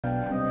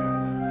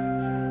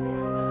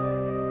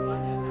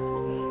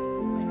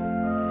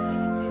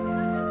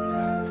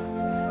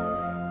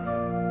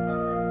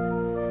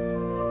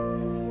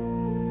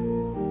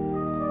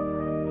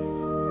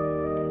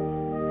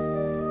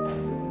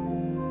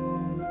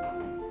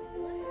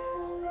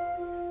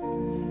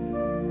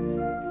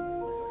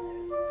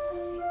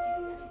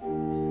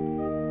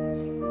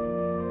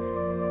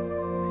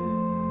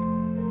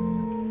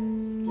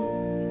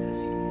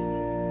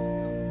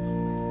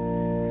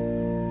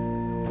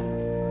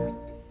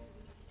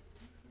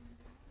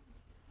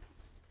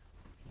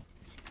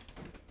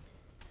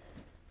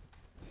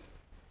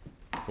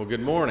Well, good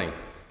morning.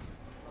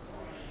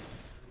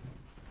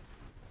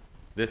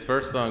 This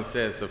first song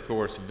says, of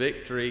course,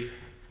 victory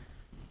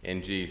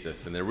in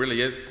Jesus. And there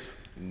really is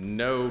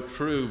no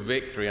true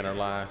victory in our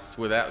lives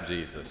without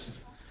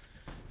Jesus.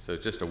 So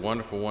it's just a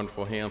wonderful,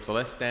 wonderful hymn. So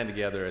let's stand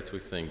together as we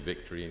sing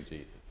Victory in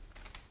Jesus.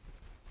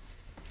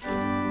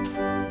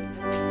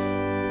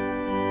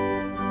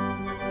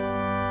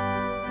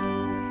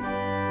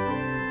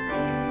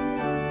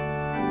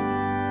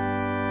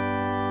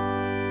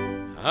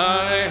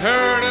 I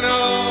heard an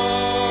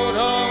old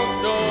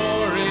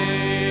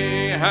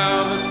story,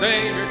 how the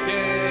Savior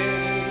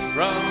came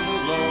from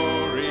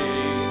glory,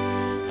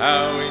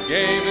 how he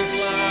gave his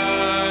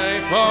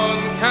life on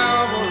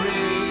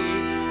Calvary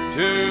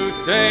to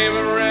save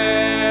a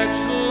wretch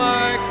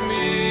like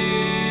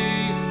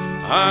me.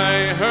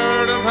 I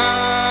heard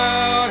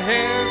about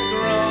his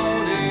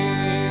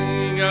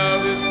groaning,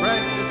 of his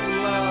precious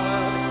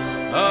blood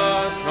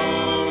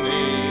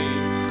atoning.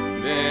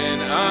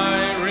 Then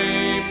I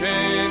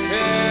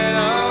repented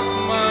of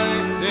my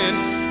sin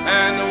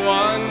and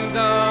won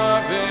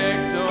the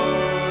victory.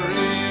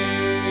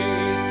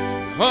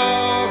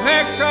 Oh,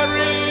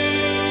 victory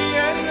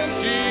in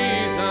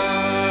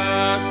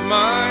Jesus,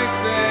 my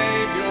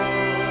Savior,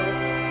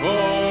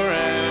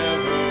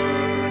 forever.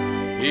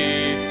 He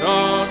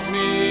sought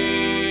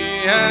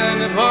me and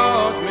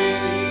bought me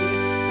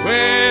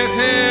with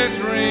his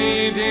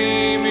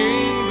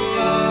redeeming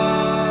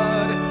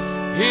blood.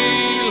 He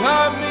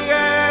loved me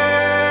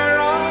ere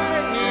I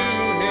knew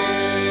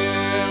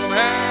him,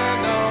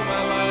 and all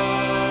my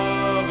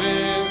love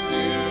is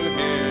to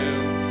him.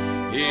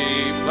 He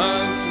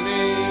plunged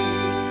me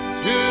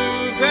to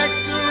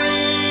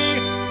victory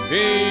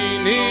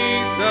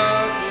beneath the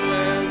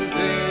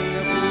cleansing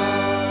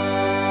blood.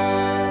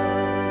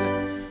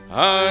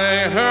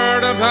 I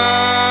heard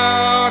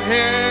about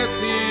his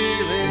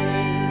healing,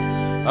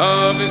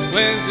 of his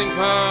cleansing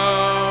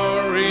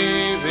power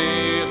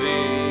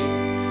revealing,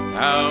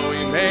 how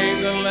he made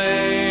the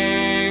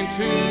lame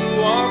to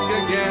walk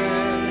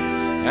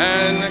again,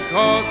 and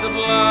caused the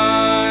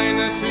blind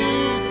to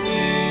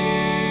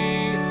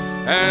see.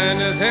 And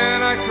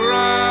then I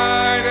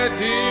cried,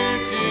 dear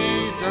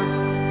Jesus,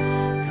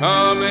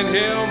 come and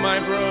heal my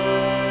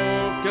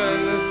broken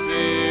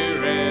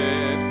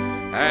spirit.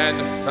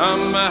 And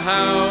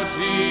somehow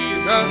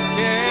Jesus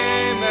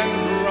came and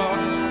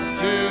brought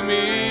to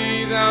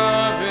me the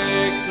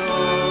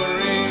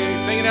victory.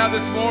 Sing it out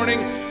this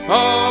morning.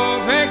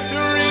 Oh,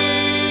 victory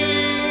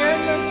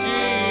in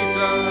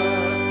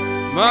Jesus,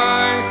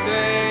 my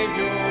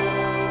Savior,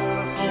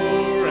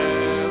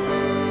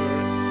 forever.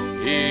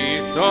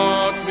 He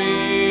sought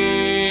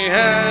me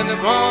and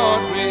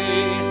bought me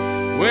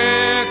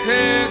with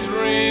his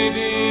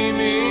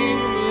redeeming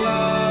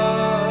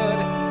blood.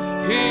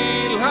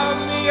 He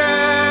loved me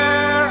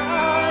ere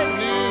I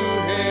knew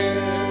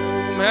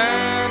him,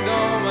 and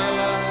all my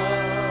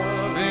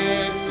love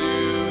is to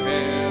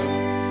him.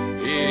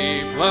 He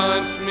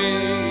plunged me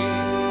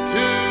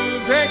to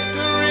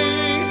victory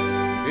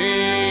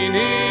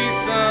beneath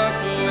the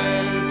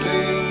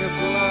cleansing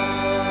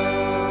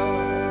flood.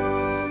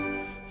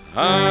 I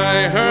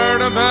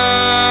heard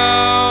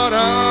about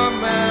a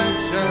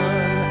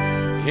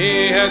mansion he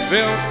has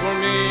built for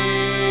me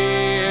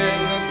in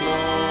the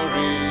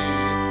glory,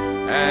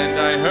 and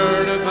I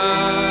heard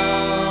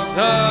about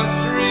the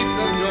streets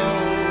of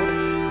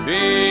gold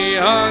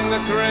beyond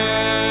the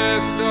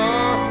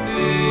crystal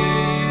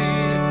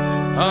sea,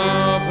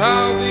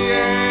 about the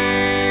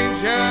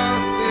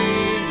angels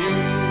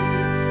singing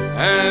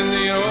and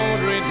the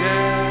old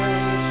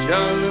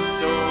redemption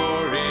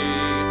story.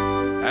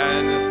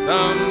 And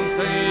some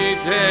say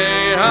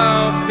day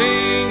I'll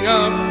sing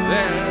up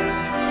there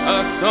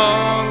a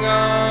song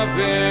of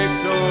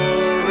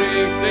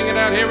victory. Sing it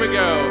out, here we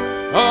go.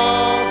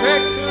 Oh,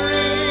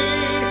 victory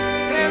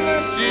in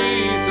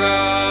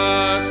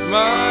Jesus,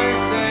 my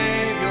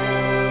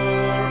Savior,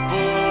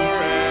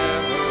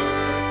 forever.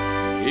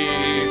 He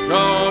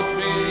sought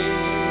me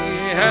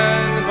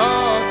and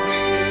bought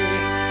me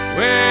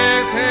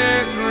with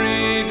his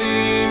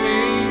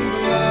redeeming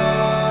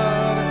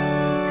blood.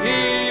 He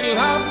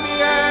loved me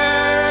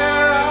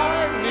ere I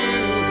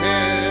knew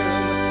him,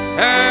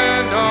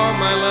 and all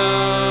my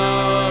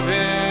love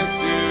is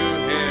to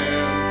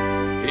him.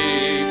 He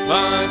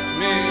plunged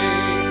me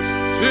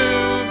to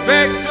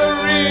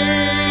victory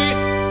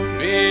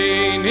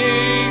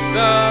beneath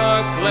the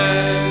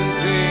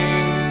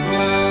cleansing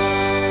flood.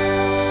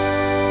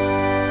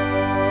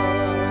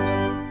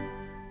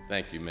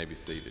 Thank you. You may be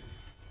seated.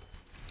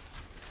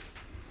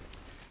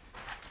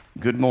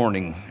 Good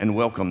morning and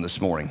welcome this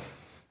morning.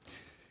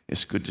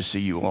 It's good to see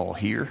you all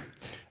here.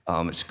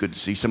 It's good to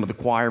see some of the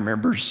choir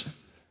members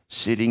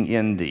sitting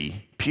in the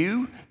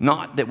pew.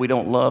 Not that we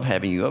don't love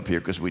having you up here,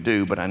 because we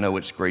do, but I know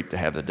it's great to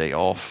have the day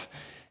off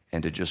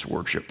and to just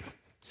worship.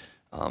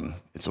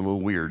 It's a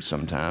little weird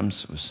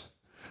sometimes. I was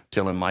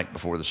telling Mike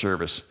before the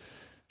service,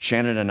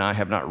 Shannon and I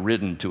have not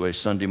ridden to a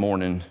Sunday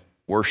morning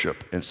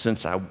worship and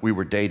since we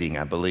were dating,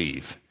 I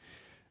believe.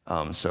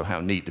 So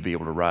how neat to be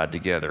able to ride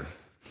together,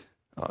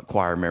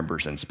 choir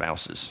members and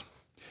spouses.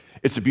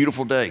 It's a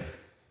beautiful day,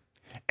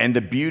 and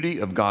the beauty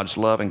of God's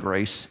love and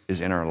grace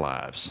is in our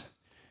lives.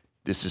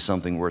 This is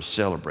something worth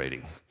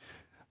celebrating.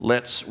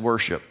 Let's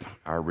worship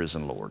our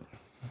risen Lord.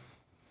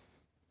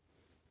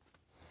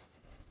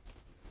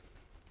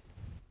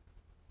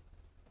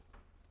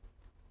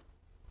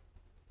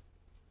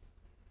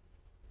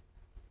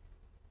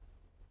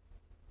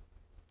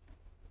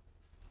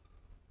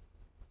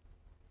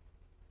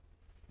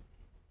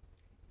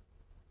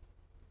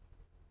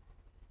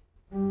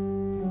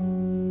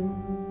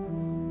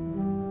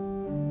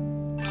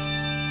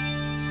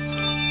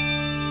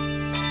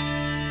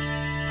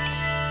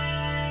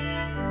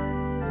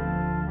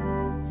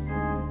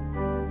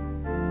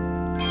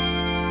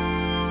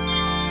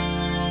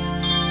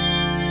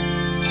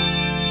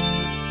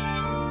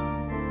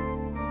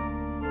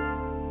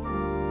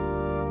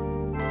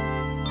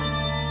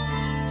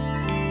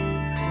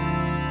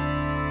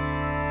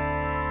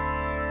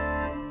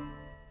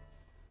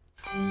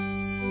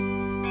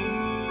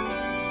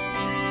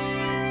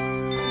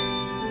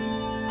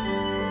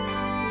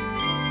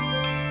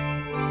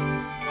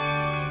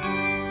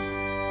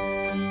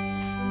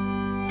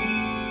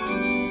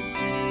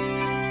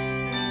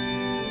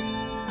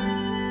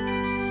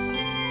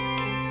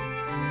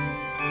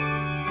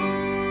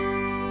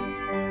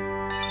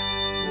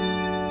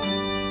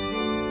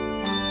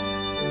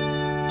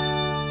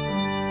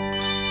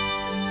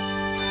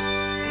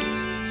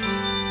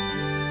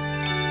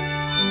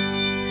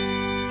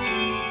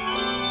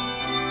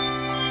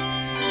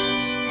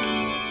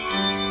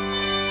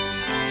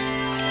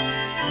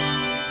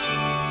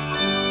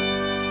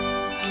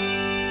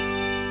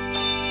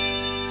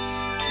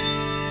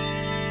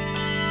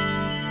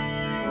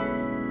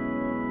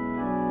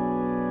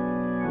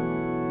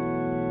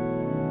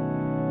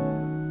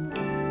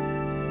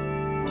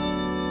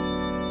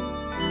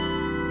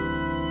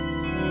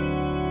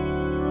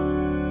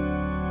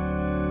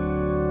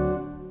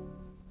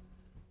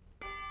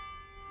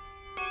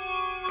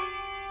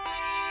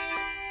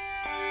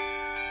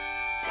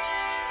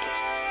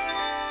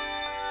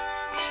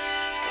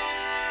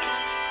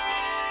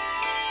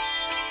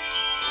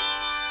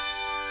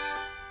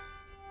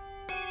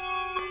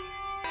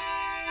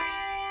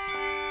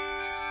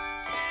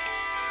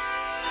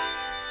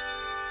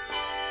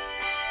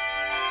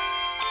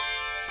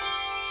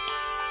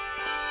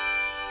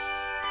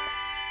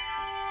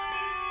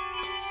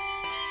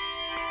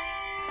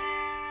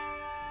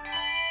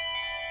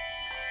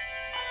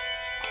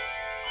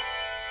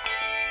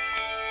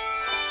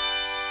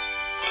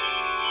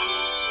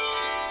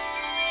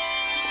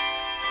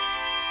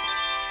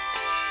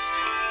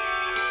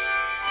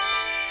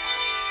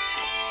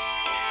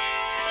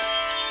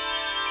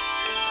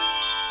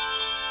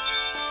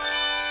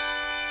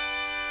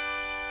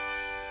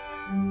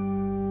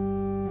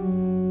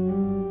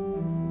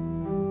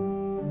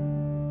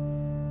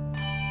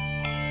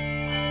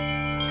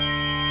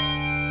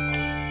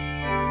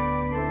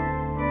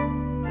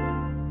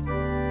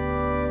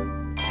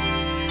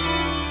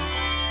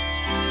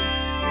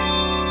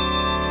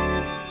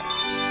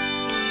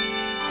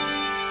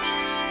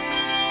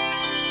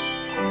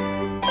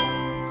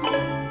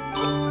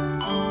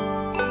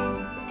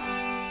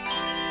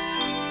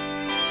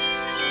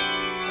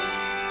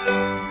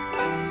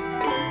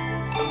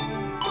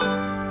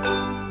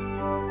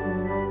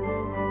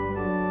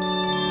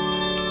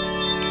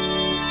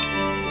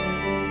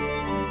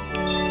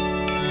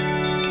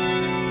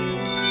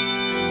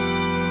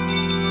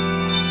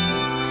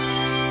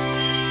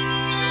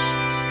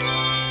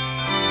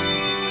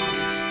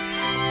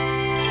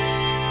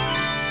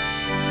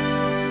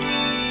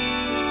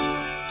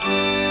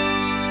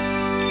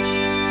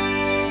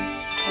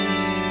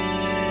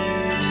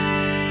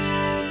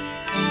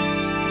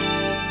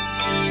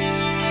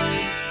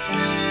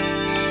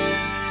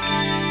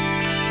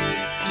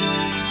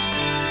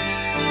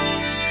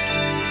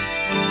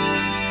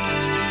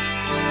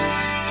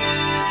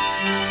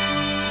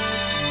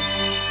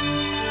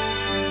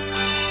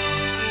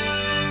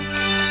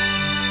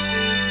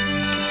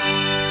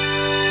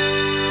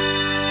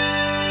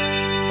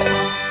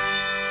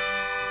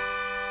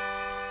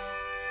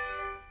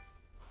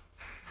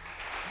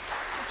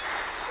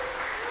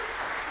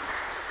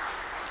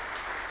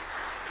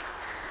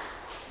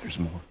 There's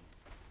more.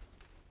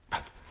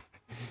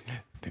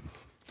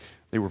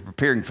 They were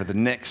preparing for the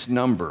next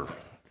number,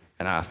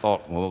 and I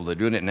thought, well, they're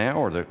doing it now,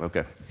 or they're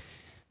okay.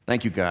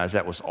 Thank you, guys.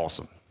 That was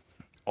awesome.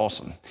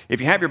 Awesome. If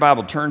you have your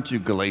Bible, turn to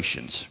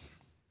Galatians.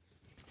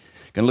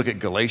 You can look at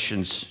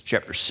Galatians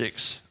chapter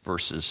 6,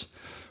 verses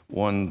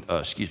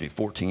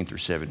 14 through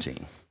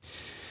 17.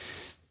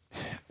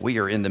 We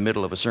are in the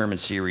middle of a sermon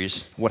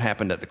series, What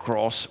Happened at the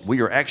Cross.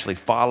 We are actually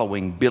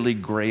following Billy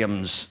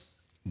Graham's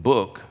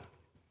book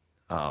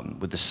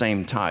with the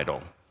same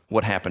title,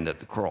 What Happened at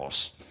the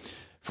Cross,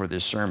 for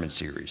this sermon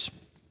series.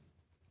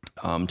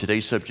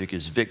 Today's subject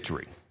is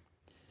victory.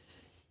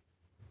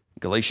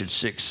 Galatians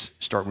 6,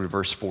 starting with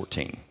verse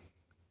 14.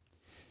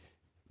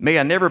 May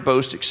I never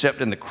boast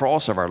except in the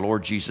cross of our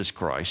Lord Jesus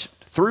Christ,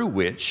 through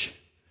which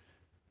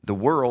the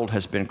world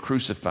has been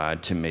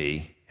crucified to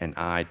me and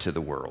I to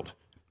the world.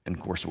 And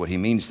of course, what he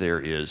means there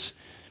is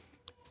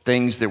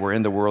things that were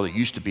in the world that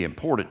used to be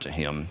important to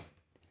him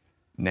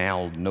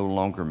now no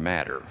longer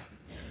matter.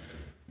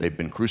 They've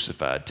been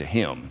crucified to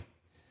him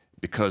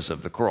because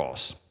of the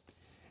cross.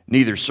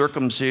 Neither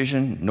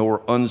circumcision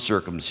nor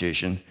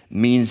uncircumcision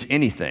means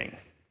anything.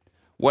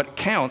 What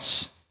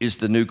counts is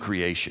the new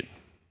creation.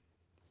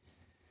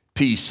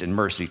 Peace and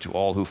mercy to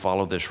all who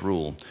follow this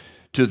rule.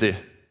 To the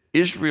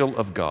Israel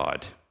of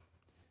God,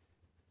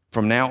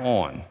 from now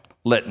on,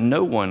 let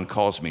no one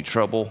cause me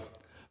trouble,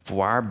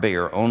 for I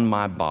bear on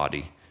my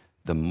body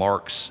the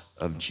marks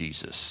of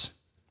Jesus.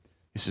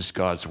 This is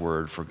God's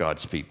word for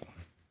God's people.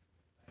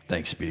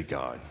 Thanks be to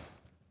God.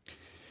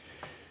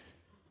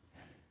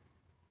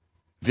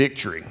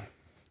 Victory.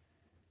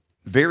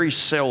 Very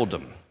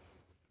seldom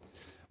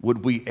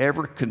would we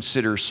ever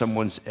consider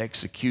someone's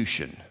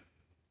execution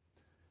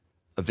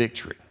a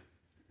victory.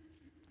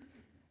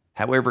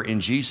 However, in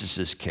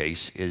Jesus'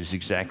 case, it is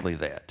exactly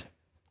that,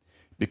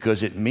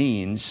 because it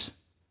means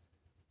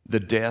the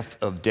death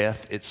of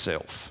death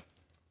itself.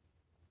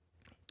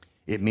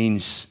 It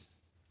means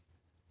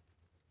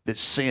that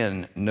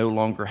sin no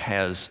longer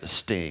has a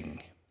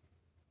sting.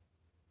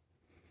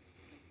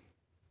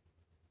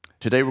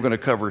 Today we're going to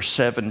cover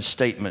 7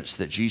 statements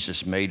that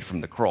Jesus made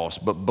from the cross.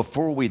 But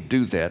before we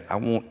do that, I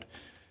want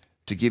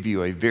to give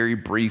you a very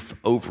brief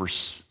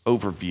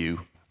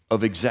overview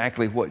of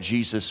exactly what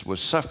Jesus was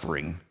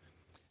suffering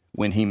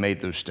when he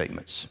made those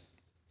statements.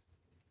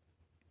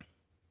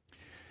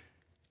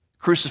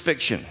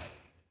 Crucifixion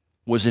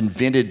was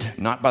invented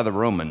not by the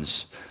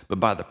Romans, but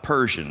by the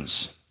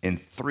Persians in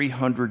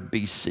 300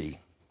 BC.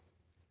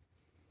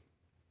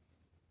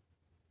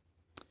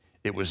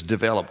 It was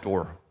developed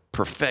or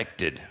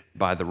perfected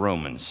by the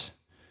Romans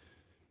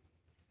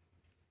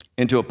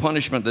into a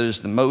punishment that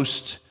is the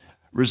most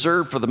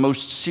reserved for the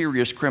most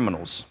serious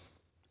criminals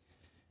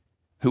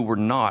who were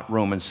not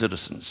Roman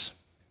citizens.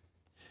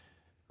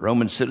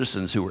 Roman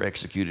citizens who were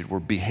executed were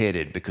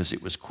beheaded because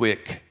it was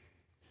quick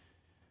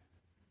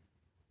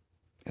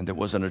and there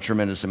wasn't a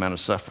tremendous amount of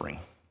suffering.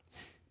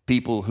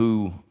 People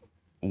who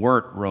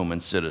weren't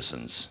Roman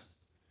citizens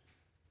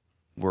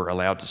were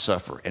allowed to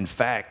suffer. In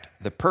fact,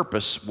 the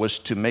purpose was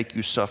to make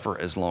you suffer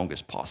as long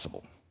as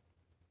possible.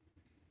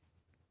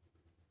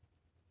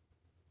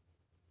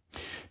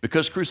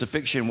 Because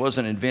crucifixion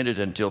wasn't invented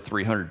until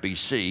 300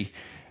 BC,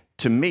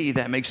 to me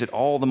that makes it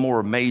all the more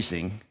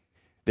amazing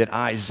that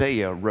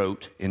Isaiah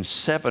wrote in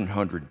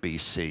 700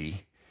 BC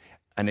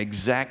an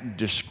exact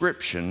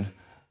description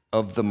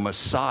of the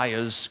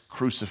Messiah's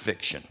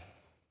crucifixion.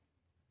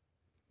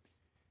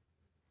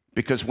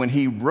 Because when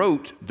he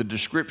wrote the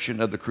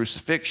description of the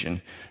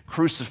crucifixion,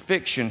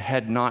 crucifixion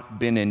had not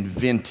been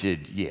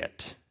invented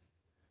yet.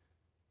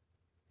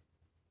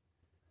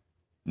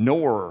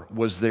 Nor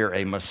was there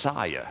a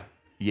Messiah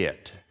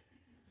yet.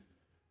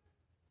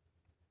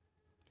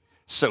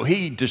 So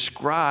he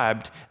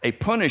described a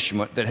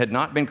punishment that had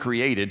not been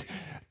created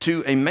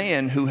to a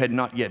man who had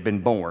not yet been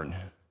born,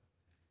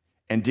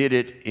 and did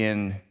it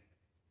in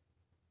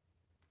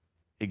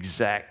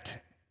exact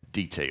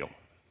detail.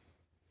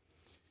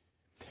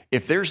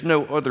 If there's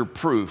no other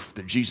proof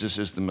that Jesus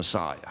is the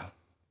Messiah,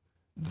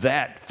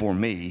 that for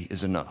me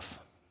is enough.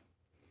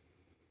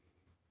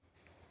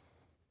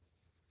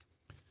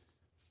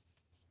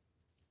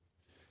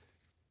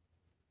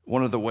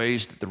 One of the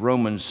ways that the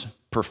Romans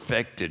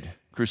perfected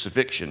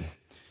crucifixion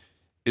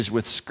is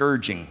with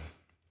scourging.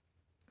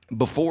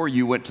 Before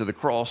you went to the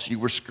cross, you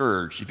were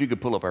scourged. If you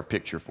could pull up our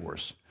picture for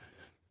us.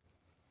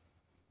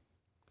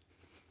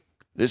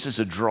 This is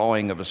a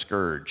drawing of a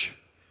scourge.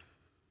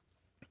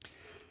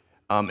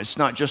 It's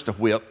not just a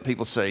whip.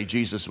 People say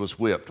Jesus was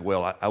whipped.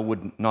 Well, I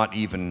would not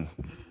even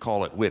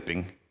call it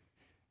whipping.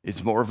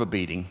 It's more of a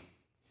beating.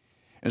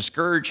 And a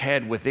scourge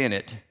had within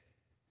it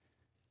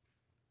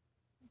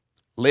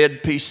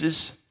lead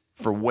pieces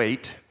for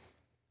weight,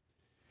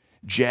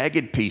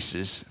 jagged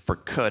pieces for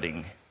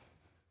cutting.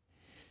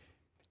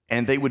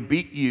 And they would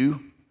beat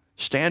you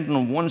standing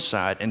on one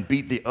side and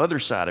beat the other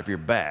side of your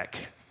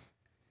back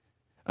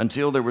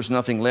until there was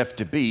nothing left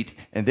to beat,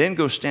 and then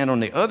go stand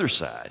on the other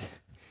side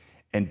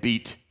and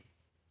beat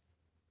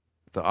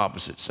the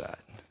opposite side.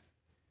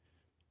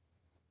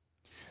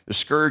 The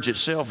scourge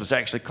itself is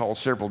actually called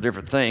several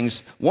different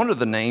things. One of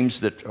the names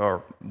that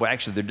are, well,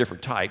 actually they're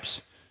different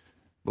types,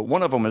 but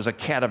one of them is a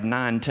cat of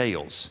 9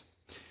 tails.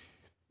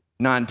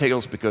 9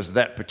 tails because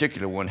that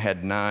particular one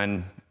had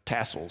 9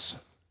 tassels.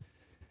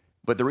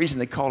 But the reason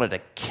they call it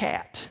a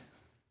cat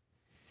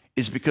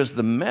is because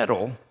the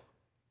metal,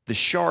 the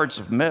shards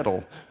of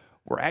metal,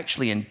 were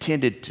actually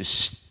intended to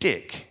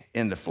stick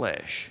in the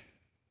flesh,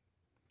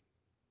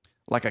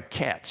 like a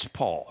cat's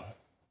paw.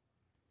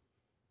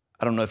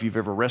 I don't know if you've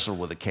ever wrestled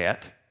with a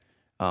cat.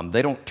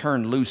 They don't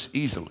turn loose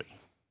easily.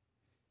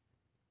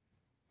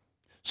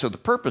 So the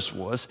purpose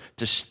was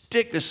to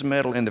stick this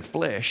metal in the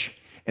flesh,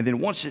 and then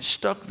once it's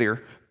stuck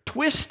there,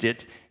 twist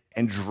it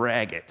and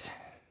drag it.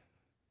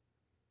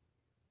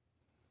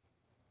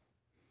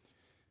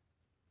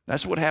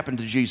 That's what happened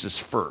to Jesus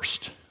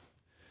first.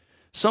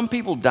 Some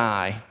people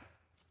die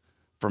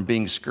from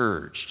being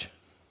scourged.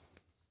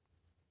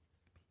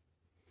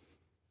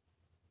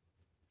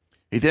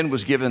 He then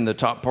was given the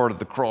top part of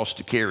the cross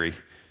to carry.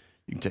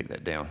 You can take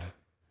that down.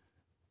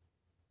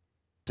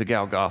 To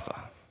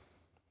Golgotha,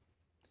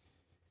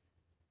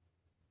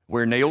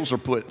 where nails are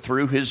put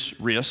through his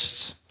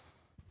wrists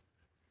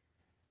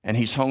and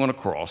he's hung on a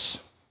cross.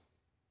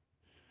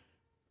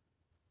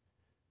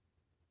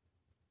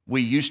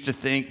 We used to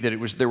think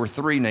that there were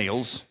 3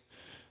 nails,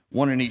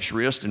 one in each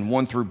wrist and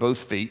one through both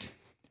feet,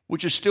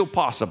 which is still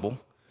possible,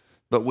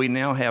 but we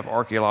now have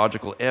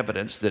archaeological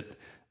evidence that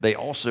they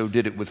also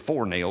did it with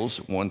 4 nails,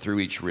 one through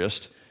each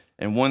wrist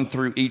and one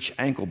through each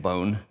ankle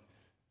bone,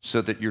 so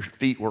that your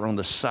feet were on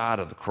the side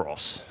of the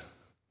cross,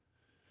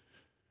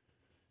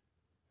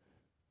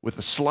 with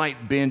a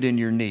slight bend in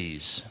your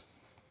knees,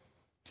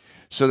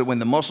 so that when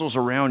the muscles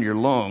around your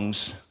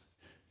lungs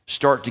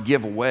start to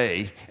give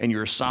away and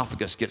your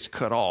esophagus gets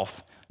cut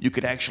off, you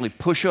could actually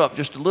push up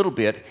just a little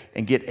bit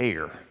and get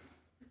air.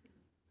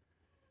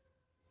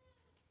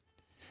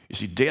 You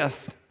see,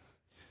 death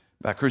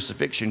by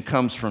crucifixion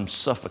comes from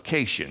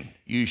suffocation,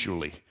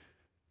 usually,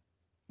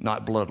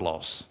 not blood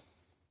loss.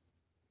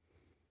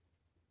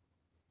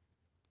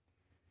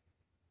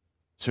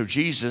 So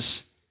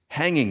Jesus,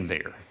 hanging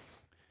there,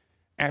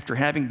 after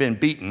having been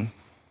beaten,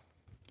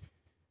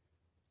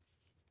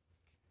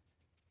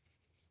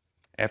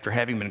 after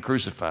having been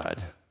crucified,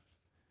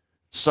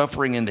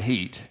 suffering in the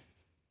heat,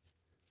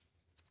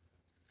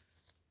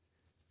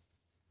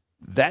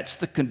 that's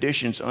the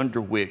conditions under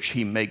which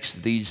he makes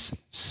these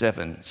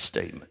 7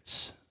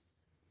 statements.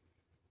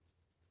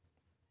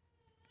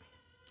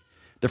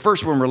 The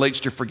first one relates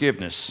to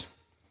forgiveness.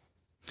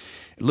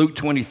 Luke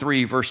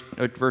 23, verse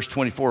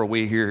 24,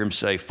 we hear him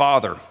say,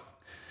 "Father,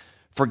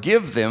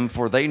 forgive them,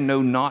 for they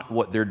know not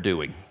what they're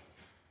doing."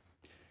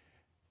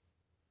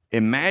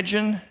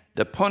 Imagine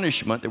the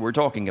punishment that we're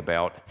talking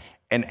about,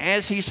 and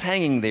as he's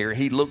hanging there,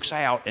 he looks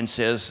out and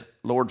says,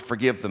 "Lord,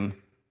 forgive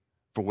them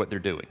for what they're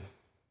doing."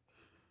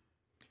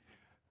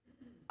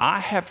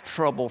 I have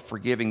trouble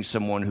forgiving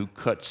someone who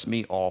cuts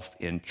me off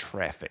in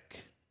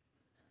traffic.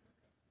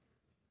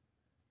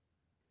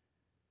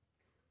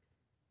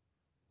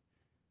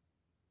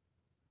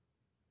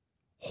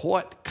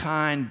 What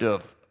kind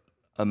of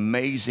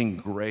amazing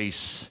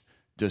grace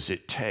does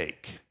it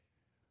take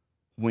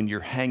when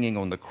you're hanging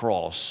on the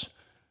cross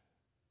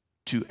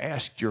to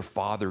ask your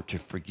Father to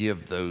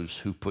forgive those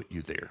who put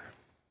you there?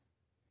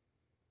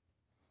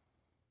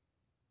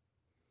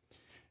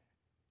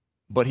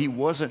 But he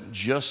wasn't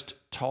just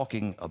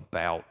talking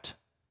about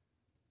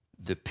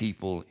the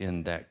people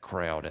in that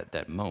crowd at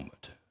that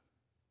moment.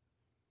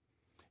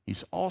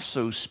 He's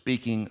also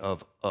speaking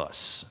of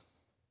us.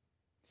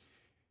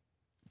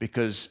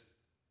 Because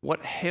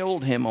what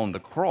held him on the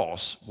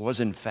cross was,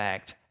 in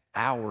fact,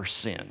 our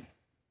sin.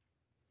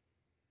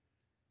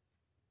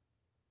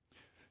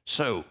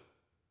 So,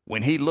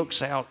 when he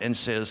looks out and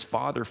says,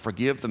 "Father,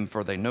 forgive them,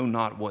 for they know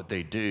not what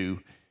they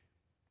do,"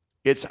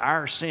 it's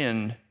our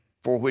sin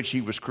for which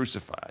he was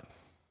crucified.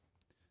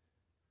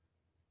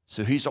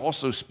 So he's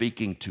also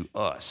speaking to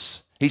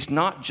us. He's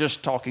not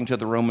just talking to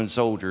the Roman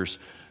soldiers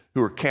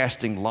who are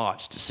casting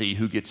lots to see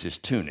who gets his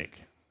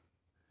tunic,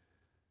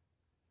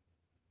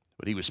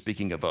 but he was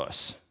speaking of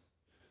us.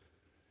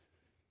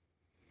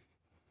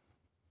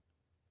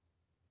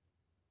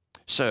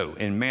 So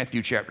in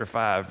Matthew chapter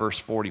 5, verse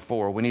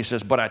 44, when he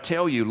says, "But I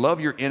tell you,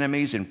 love your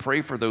enemies and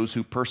pray for those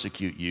who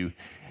persecute you,"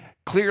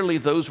 clearly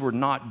those were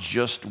not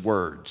just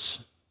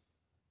words.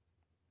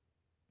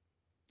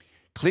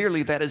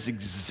 Clearly that is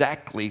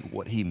exactly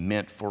what he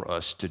meant for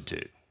us to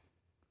do.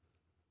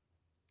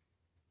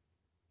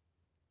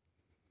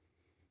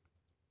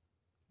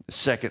 The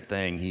second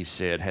thing he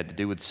said had to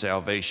do with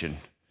salvation.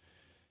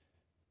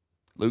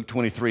 Luke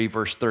 23,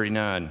 verse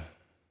 39.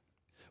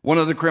 One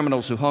of the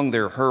criminals who hung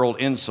there hurled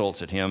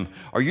insults at him.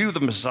 "Are you the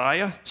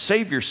Messiah?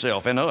 Save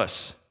yourself and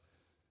us."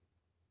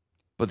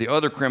 But the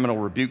other criminal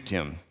rebuked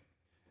him.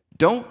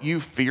 "Don't you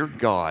fear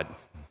God,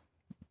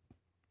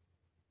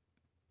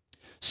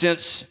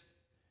 since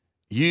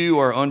you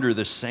are under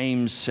the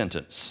same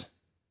sentence.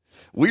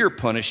 We are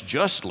punished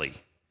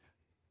justly,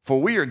 for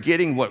we are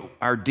getting what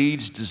our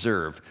deeds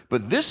deserve.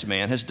 But this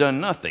man has done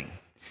nothing."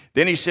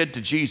 Then he said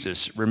to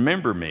Jesus,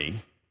 "Remember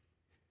me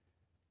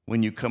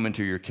when you come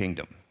into your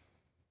kingdom."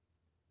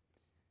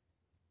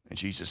 And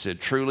Jesus said,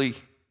 "Truly,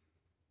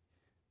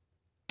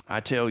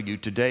 I tell you,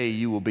 today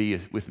you will be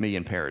with me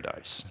in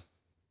paradise."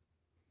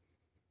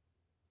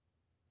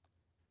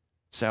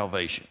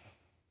 Salvation.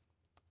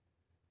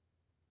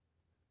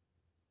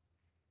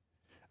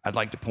 I'd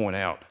like to point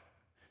out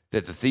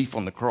that the thief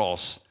on the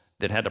cross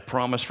that had a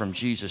promise from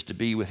Jesus to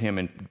be with him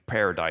in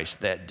paradise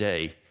that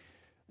day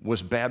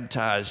was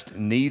baptized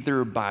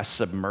neither by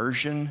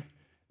submersion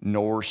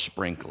nor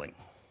sprinkling.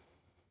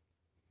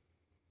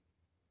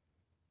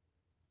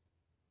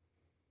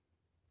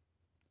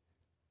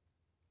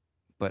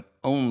 But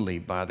only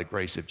by the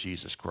grace of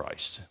Jesus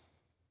Christ.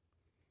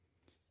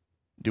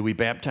 Do we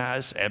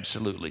baptize?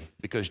 Absolutely,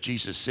 because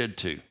Jesus said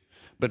to.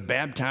 But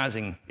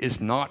baptizing is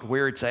not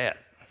where it's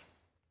at.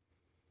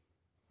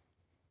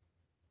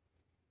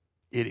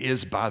 It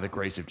is by the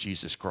grace of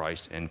Jesus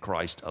Christ and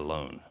Christ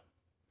alone.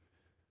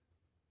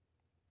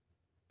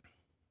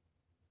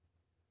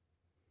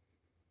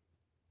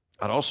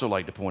 I'd also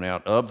like to point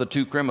out, of the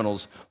two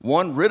criminals,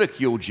 one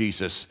ridiculed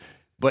Jesus,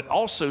 but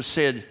also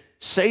said,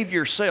 save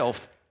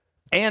yourself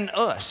and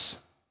us.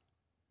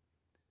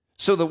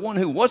 So the one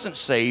who wasn't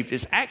saved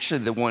is actually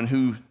the one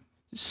who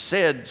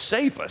said,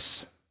 save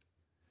us.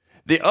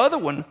 The other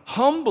one,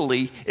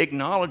 humbly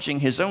acknowledging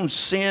his own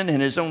sin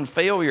and his own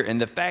failure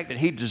and the fact that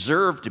he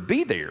deserved to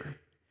be there,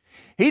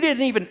 he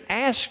didn't even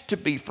ask to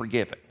be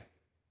forgiven.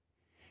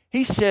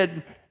 He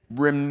said,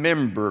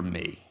 remember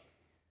me.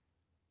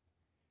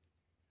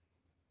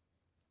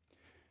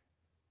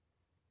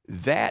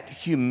 That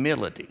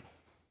humility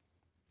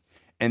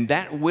and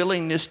that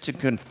willingness to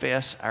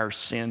confess our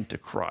sin to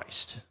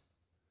Christ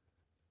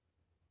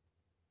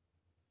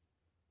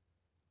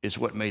is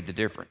what made the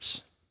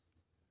difference.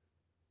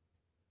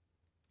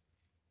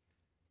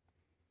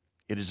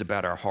 It is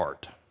about our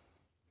heart.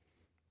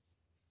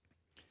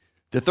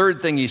 The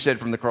third thing he said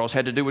from the cross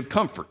had to do with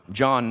comfort.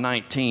 John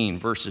 19,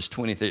 verses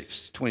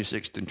 26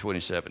 and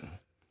 27.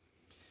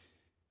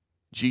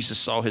 Jesus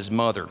saw his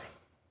mother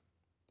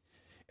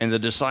and the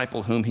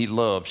disciple whom he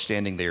loved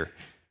standing there.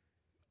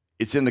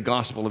 It's in the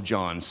Gospel of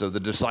John, so the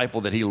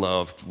disciple that he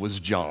loved was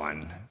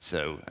John.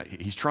 So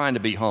he's trying to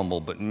be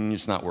humble, but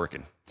it's not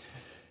working.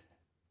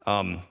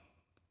 And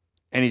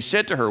he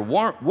said to her,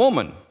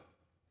 woman,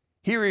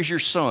 here is your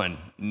son,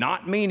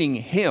 not meaning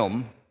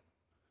him,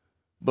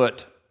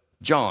 but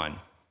John.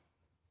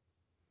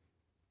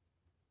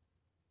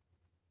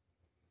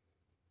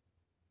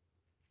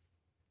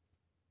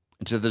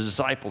 And to the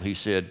disciple he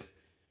said,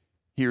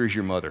 here is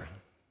your mother.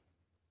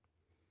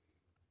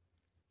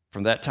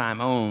 From that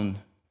time on,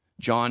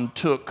 John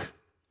took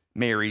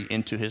Mary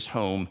into his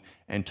home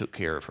and took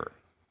care of her.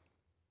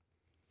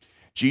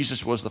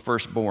 Jesus was the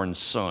firstborn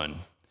son.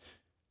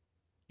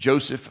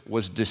 Joseph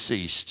was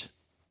deceased.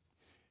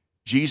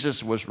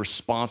 Jesus was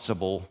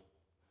responsible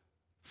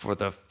for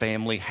the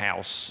family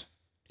house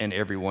and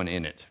everyone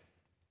in it.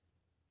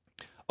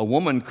 A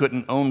woman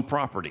couldn't own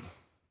property.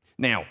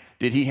 Now,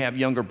 did he have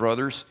younger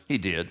brothers? He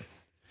did,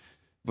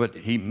 but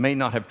he may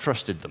not have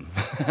trusted them.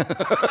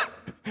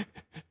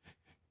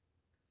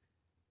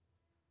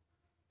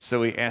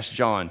 So he asked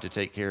John to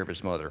take care of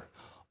his mother,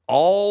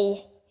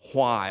 all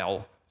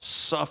while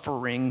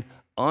suffering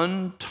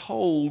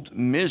untold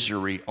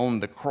misery on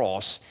the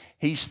cross.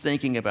 He's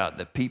thinking about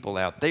the people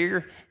out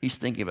there. He's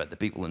thinking about the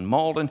people in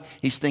Malden.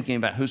 He's thinking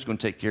about who's going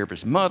to take care of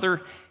his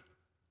mother.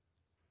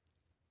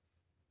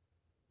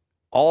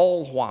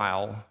 All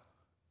while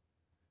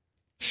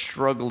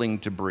struggling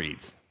to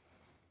breathe.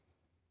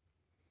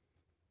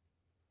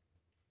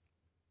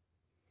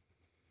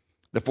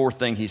 The fourth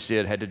thing he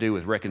said had to do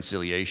with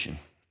reconciliation.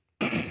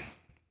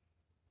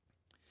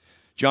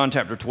 John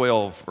chapter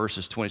 12,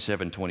 verses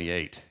 27,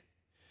 28.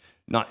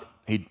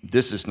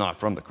 This is not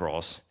from the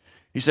cross.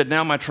 He said,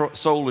 now my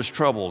soul is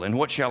troubled, and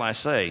what shall I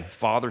say?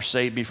 Father,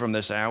 save me from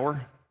this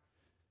hour?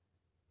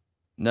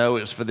 No,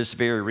 it was for this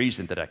very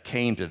reason that I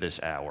came to this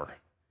hour.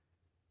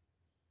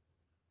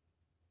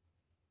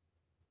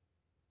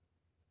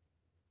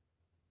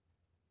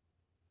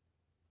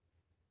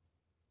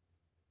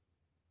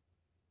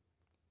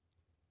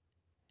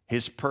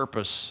 His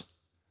purpose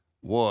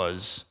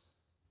was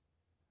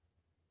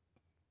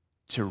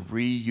to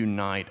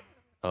reunite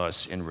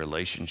us in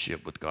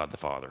relationship with God the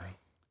Father.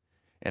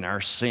 And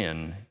our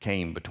sin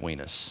came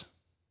between us.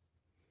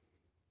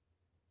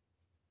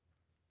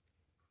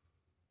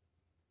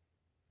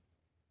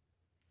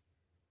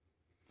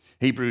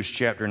 Hebrews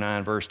chapter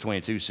 9, verse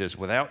 22 says,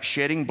 without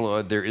shedding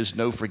blood, there is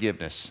no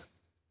forgiveness.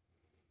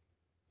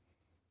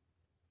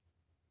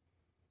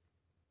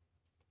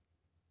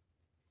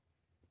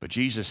 But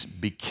Jesus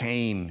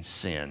became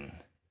sin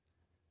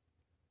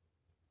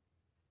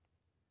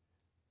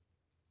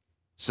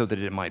so that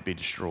it might be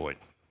destroyed.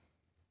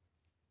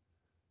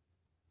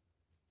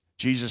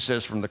 Jesus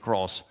says from the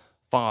cross,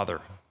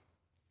 Father,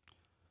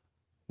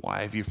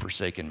 why have you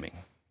forsaken me?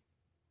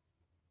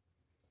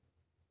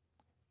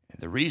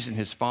 And the reason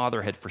his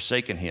Father had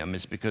forsaken him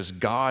is because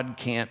God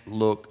can't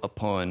look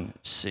upon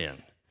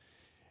sin.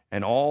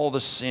 And all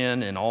the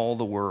sin in all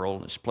the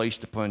world is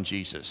placed upon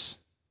Jesus.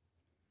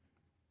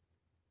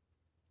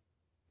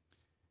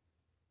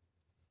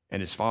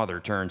 And his Father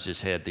turns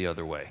his head the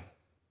other way.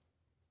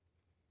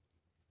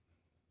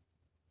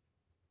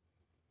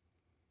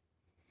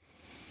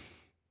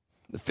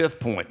 The fifth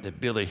point that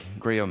Billy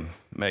Graham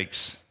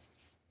makes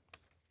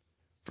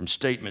from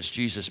statements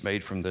Jesus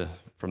made from the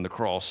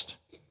cross,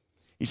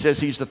 he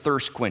says he's the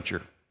thirst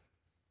quencher.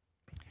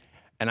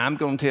 And I'm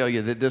going to tell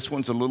you that this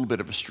one's a little bit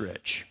of a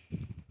stretch.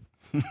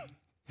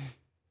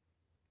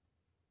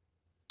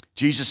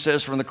 Jesus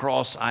says from the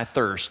cross, I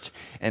thirst.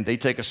 And they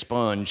take a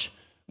sponge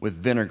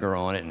with vinegar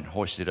on it and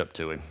hoist it up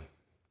to him.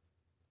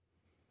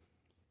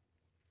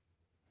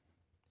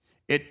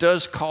 It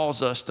does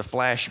cause us to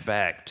flash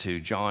back to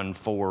John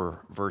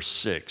 4, verse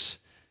 6.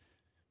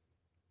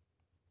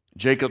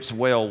 Jacob's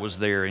well was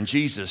there, and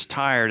Jesus,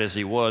 tired as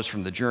he was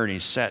from the journey,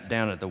 sat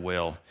down at the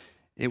well.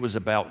 It was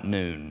about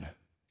noon,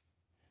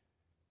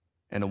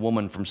 and a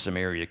woman from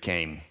Samaria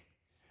came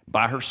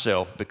by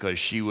herself because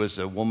she was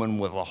a woman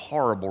with a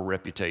horrible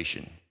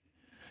reputation.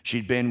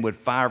 She'd been with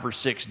 5 or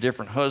 6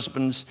 different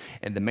husbands,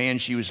 and the man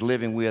she was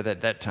living with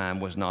at that time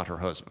was not her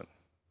husband.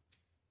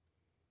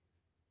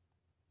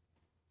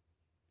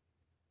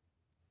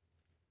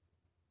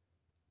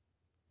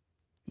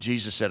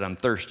 Jesus said, I'm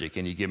thirsty.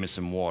 Can you give me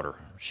some water?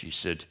 She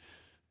said,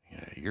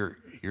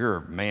 you're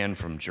a man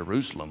from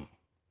Jerusalem.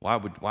 Why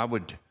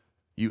would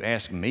you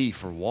ask me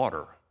for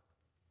water?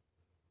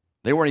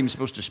 They weren't even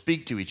supposed to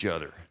speak to each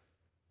other.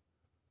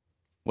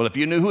 Well, if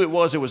you knew who it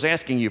was that was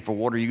asking you for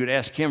water, you could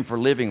ask him for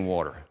living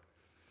water.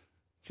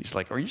 She's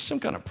like, are you some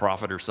kind of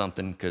prophet or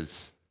something?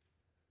 Because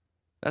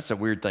that's a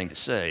weird thing to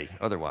say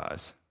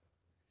otherwise.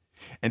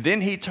 And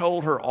then he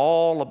told her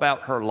all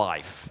about her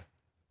life.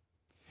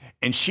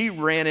 And she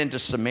ran into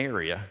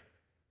Samaria.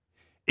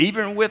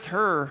 Even with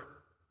her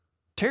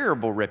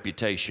terrible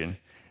reputation,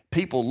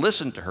 people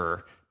listened to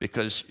her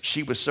because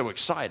she was so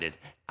excited.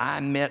 I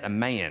met a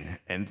man.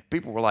 And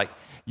people were like,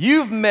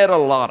 you've met a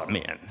lot of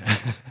men.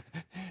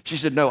 She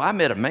said, no, I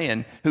met a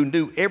man who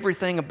knew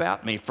everything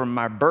about me from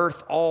my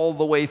birth all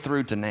the way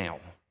through to now.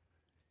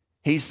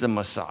 He's the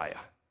Messiah.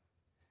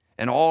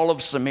 And all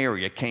of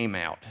Samaria came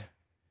out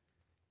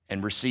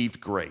and received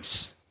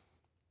grace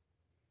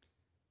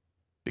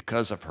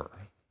because of her.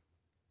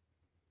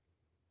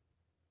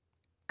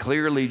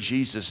 Clearly,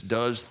 Jesus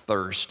does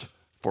thirst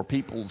for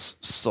people's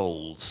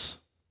souls.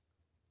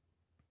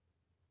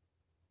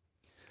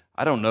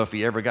 I don't know if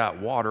he ever got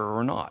water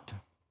or not.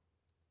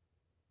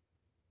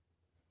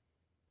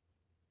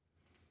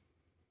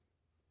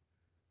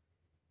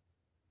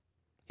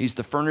 He's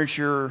the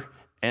furnisher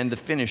and the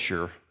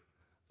finisher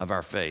of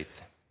our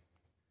faith.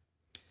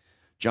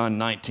 John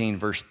 19,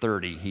 verse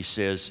 30, he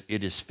says,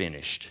 it is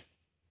finished.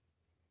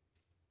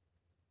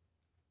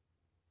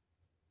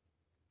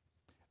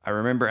 I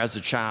remember as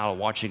a child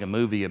watching a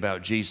movie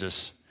about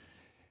Jesus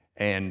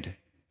and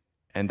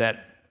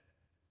that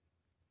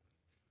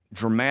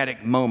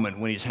dramatic moment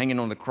when he's hanging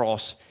on the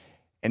cross.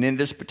 And in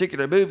this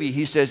particular movie,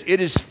 he says,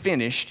 it is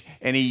finished,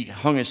 and he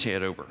hung his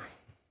head over.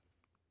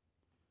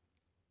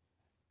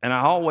 And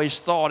I always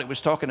thought it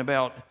was talking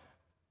about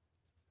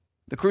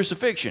the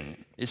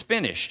crucifixion. It's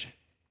finished.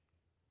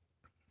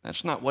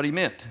 That's not what he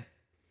meant.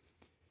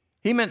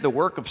 He meant the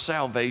work of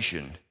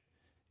salvation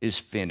is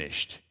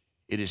finished.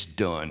 It is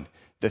done.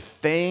 The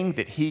thing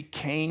that he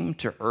came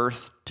to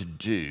earth to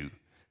do,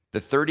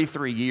 the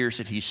 33 years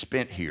that he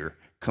spent here,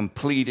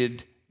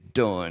 completed,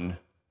 done,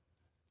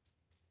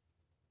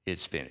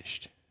 it's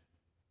finished.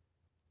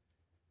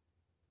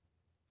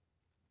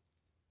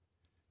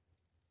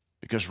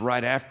 Because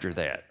right after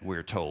that,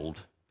 we're told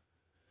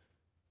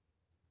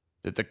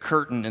that the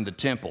curtain in the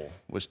temple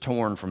was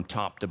torn from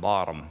top to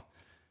bottom.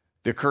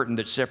 The curtain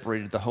that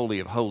separated the Holy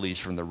of Holies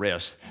from the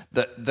rest.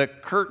 The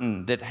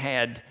curtain that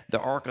had the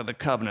Ark of the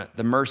Covenant,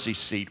 the mercy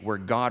seat where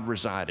God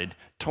resided,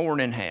 torn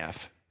in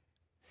half.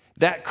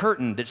 That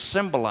curtain that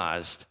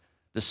symbolized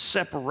the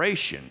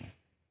separation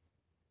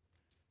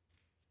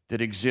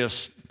that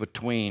exists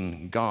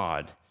between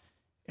God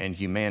and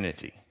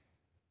humanity.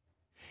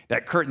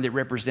 That curtain that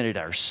represented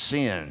our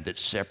sin that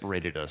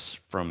separated us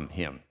from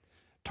him,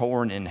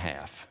 torn in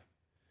half,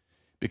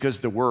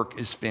 because the work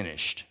is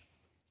finished.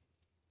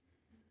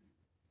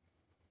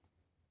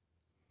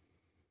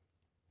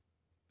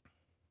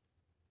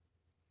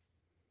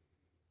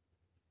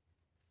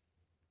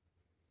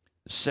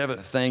 The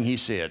seventh thing he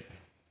said,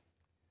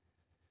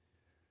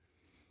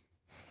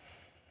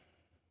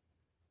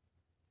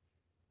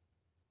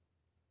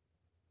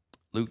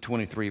 Luke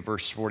 23,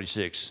 verse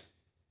 46,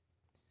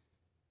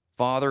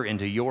 Father,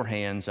 into your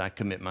hands I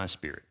commit my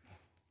spirit.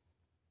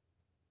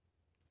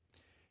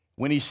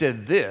 When he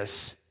said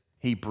this,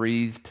 he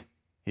breathed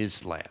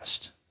his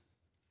last.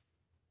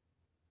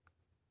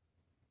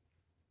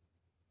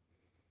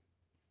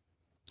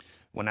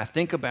 When I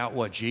think about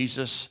what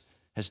Jesus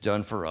has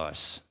done for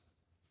us,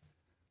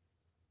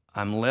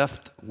 I'm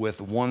left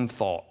with one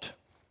thought.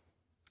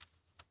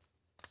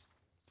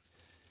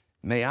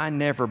 May I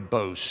never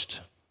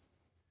boast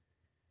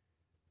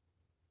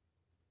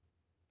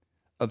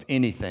of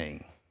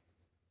anything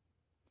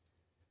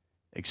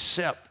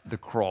except the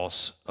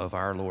cross of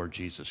our Lord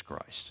Jesus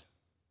Christ.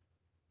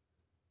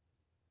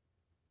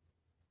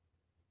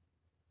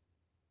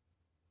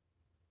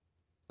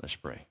 Let's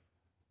pray.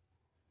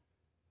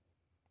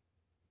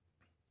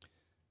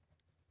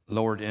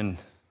 Lord, in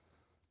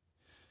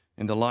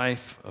the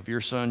life of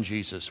your Son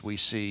Jesus, we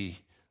see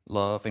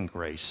love and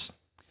grace.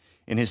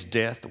 In his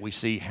death, we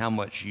see how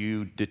much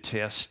you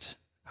detest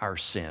our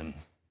sin.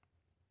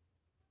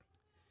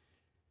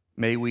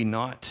 May we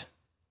not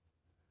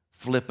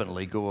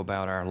flippantly go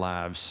about our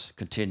lives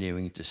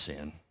continuing to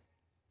sin,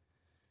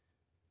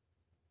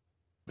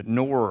 but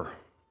nor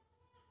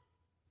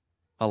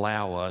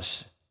allow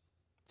us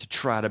to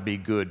try to be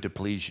good to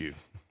please you.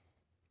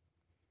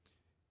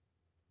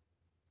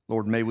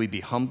 Lord, may we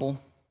be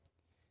humble.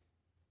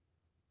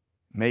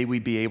 May we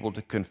be able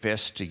to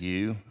confess to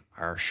you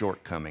our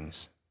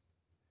shortcomings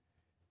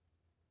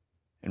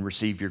and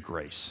receive your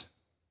grace.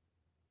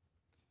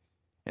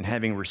 And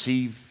having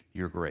received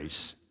your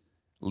grace,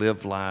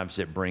 live lives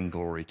that bring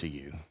glory to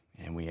you.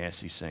 And we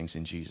ask these things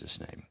in Jesus'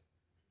 name.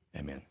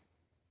 Amen.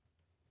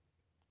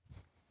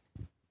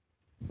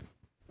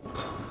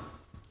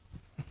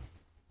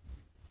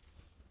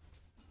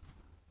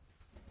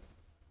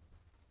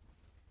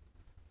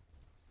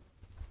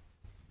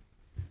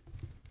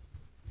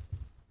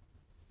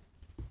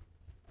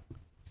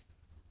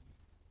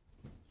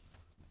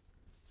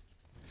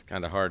 It's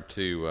kind of hard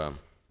to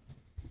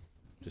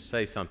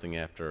say something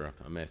after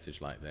a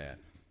message like that,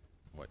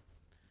 what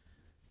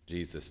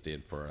Jesus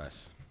did for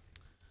us.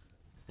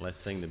 Let's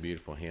sing the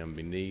beautiful hymn,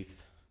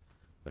 Beneath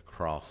the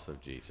Cross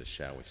of Jesus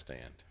Shall We Stand.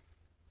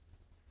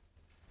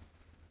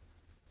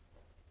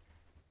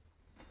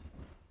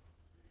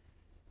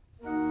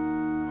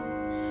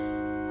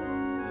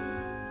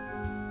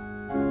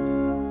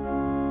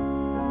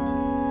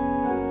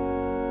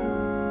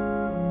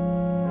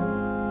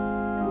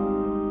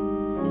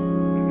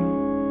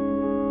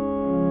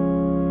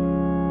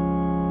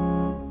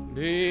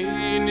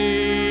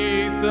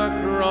 Beneath the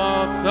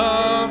cross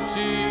of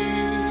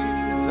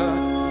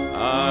Jesus,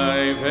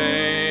 I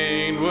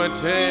fain would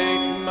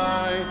take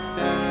my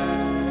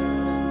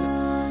stand.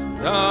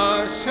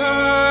 The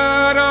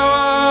shadow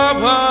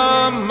of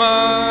a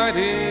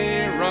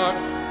mighty rock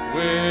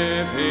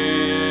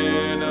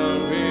within a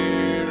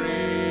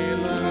weary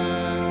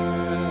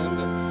land,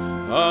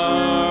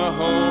 a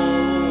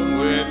home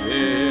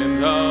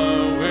within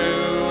the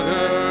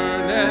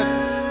wilderness,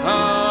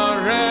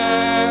 a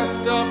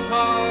rest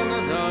upon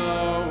the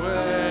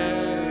way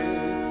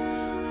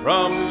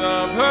from the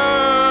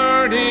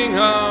burning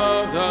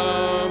of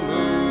the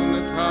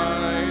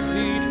noontide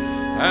heat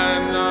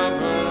and the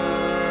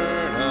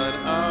burden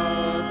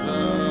of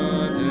the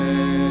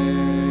day.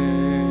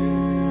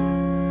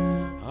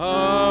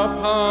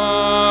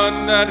 Upon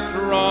that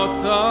cross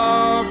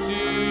of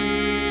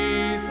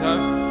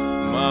Jesus,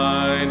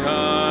 mine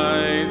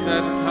eyes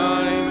at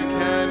time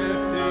can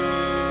see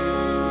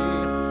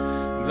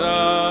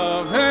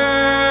the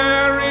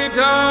very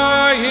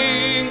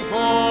dying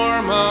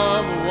form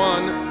of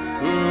one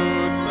who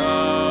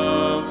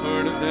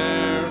suffered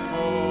there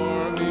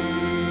for me.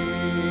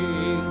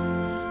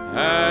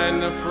 And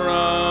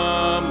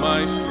from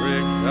my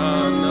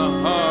stricken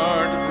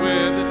heart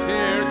with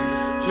tears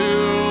to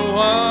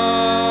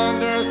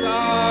wonders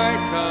I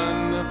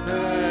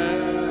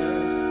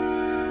confess,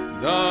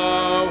 the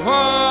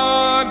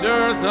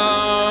wonders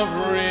of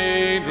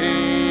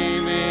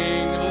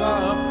redeeming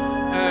love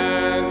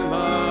and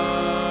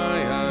my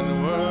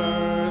unworthiness.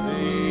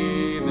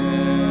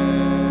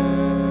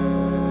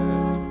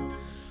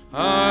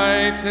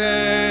 I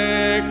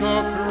take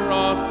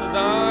across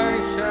thy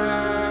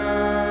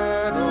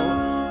shadow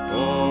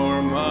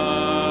for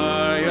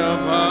my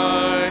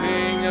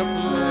abiding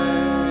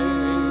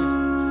place.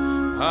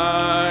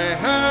 I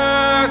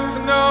ask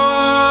no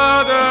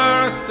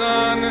other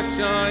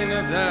sunshine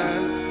than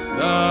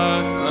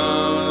the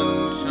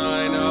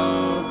sunshine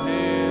of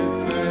his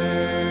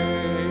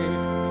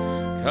face,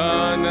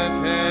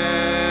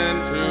 content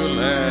to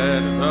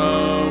let the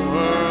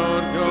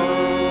world go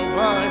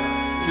by,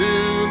 to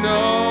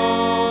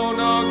know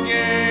no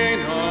gain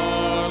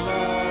or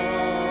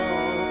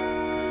loss.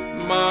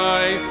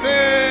 My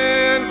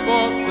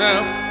sinful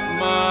self,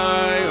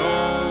 my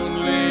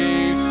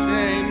only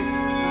shame,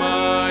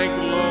 my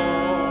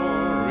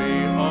glory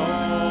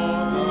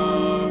on the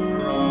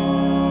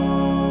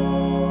cross.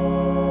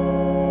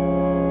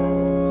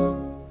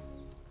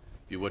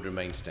 If you would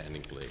remain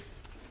standing, please.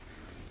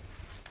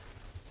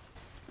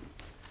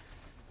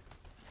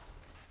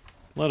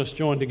 Let us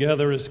join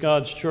together as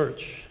God's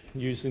church,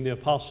 using the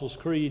Apostles'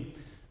 Creed,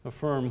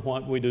 affirm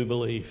what we do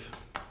believe.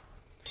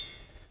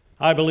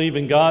 I believe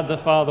in God the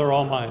Father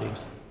Almighty,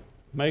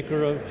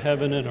 maker of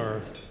heaven and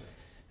earth,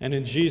 and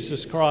in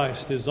Jesus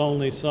Christ, his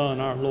only Son,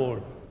 our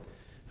Lord,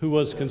 who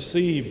was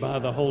conceived by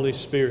the Holy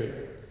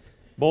Spirit,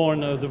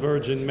 born of the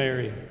Virgin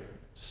Mary,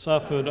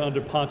 suffered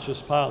under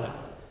Pontius Pilate,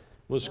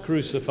 was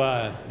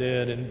crucified,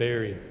 dead, and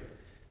buried.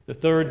 The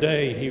third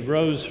day he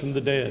rose from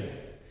the dead.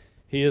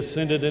 He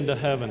ascended into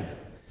heaven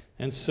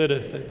and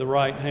sitteth at the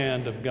right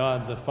hand of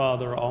God the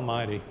Father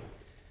Almighty.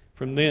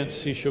 From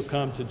thence he shall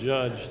come to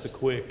judge the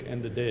quick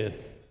and the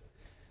dead.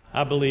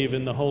 I believe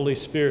in the Holy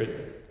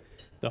Spirit,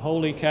 the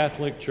Holy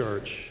Catholic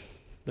Church,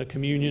 the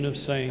communion of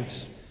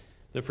saints,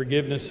 the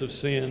forgiveness of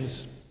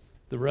sins,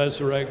 the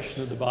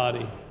resurrection of the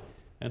body,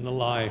 and the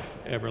life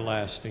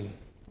everlasting.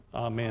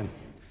 Amen.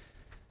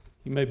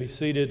 You may be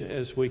seated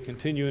as we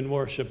continue in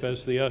worship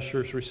as the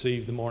ushers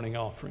receive the morning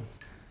offering.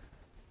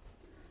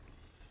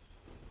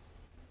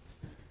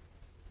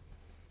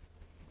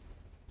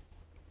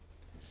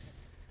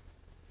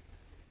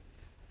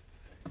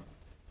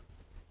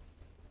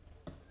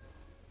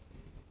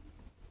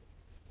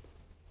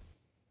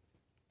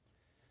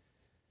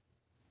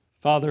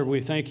 Father, we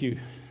thank you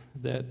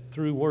that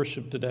through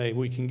worship today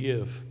we can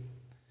give.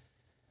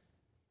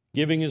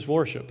 Giving is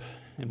worship,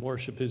 and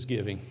worship is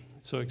giving.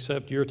 So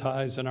accept your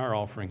tithes and our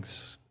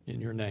offerings. In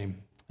your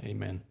name,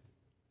 amen.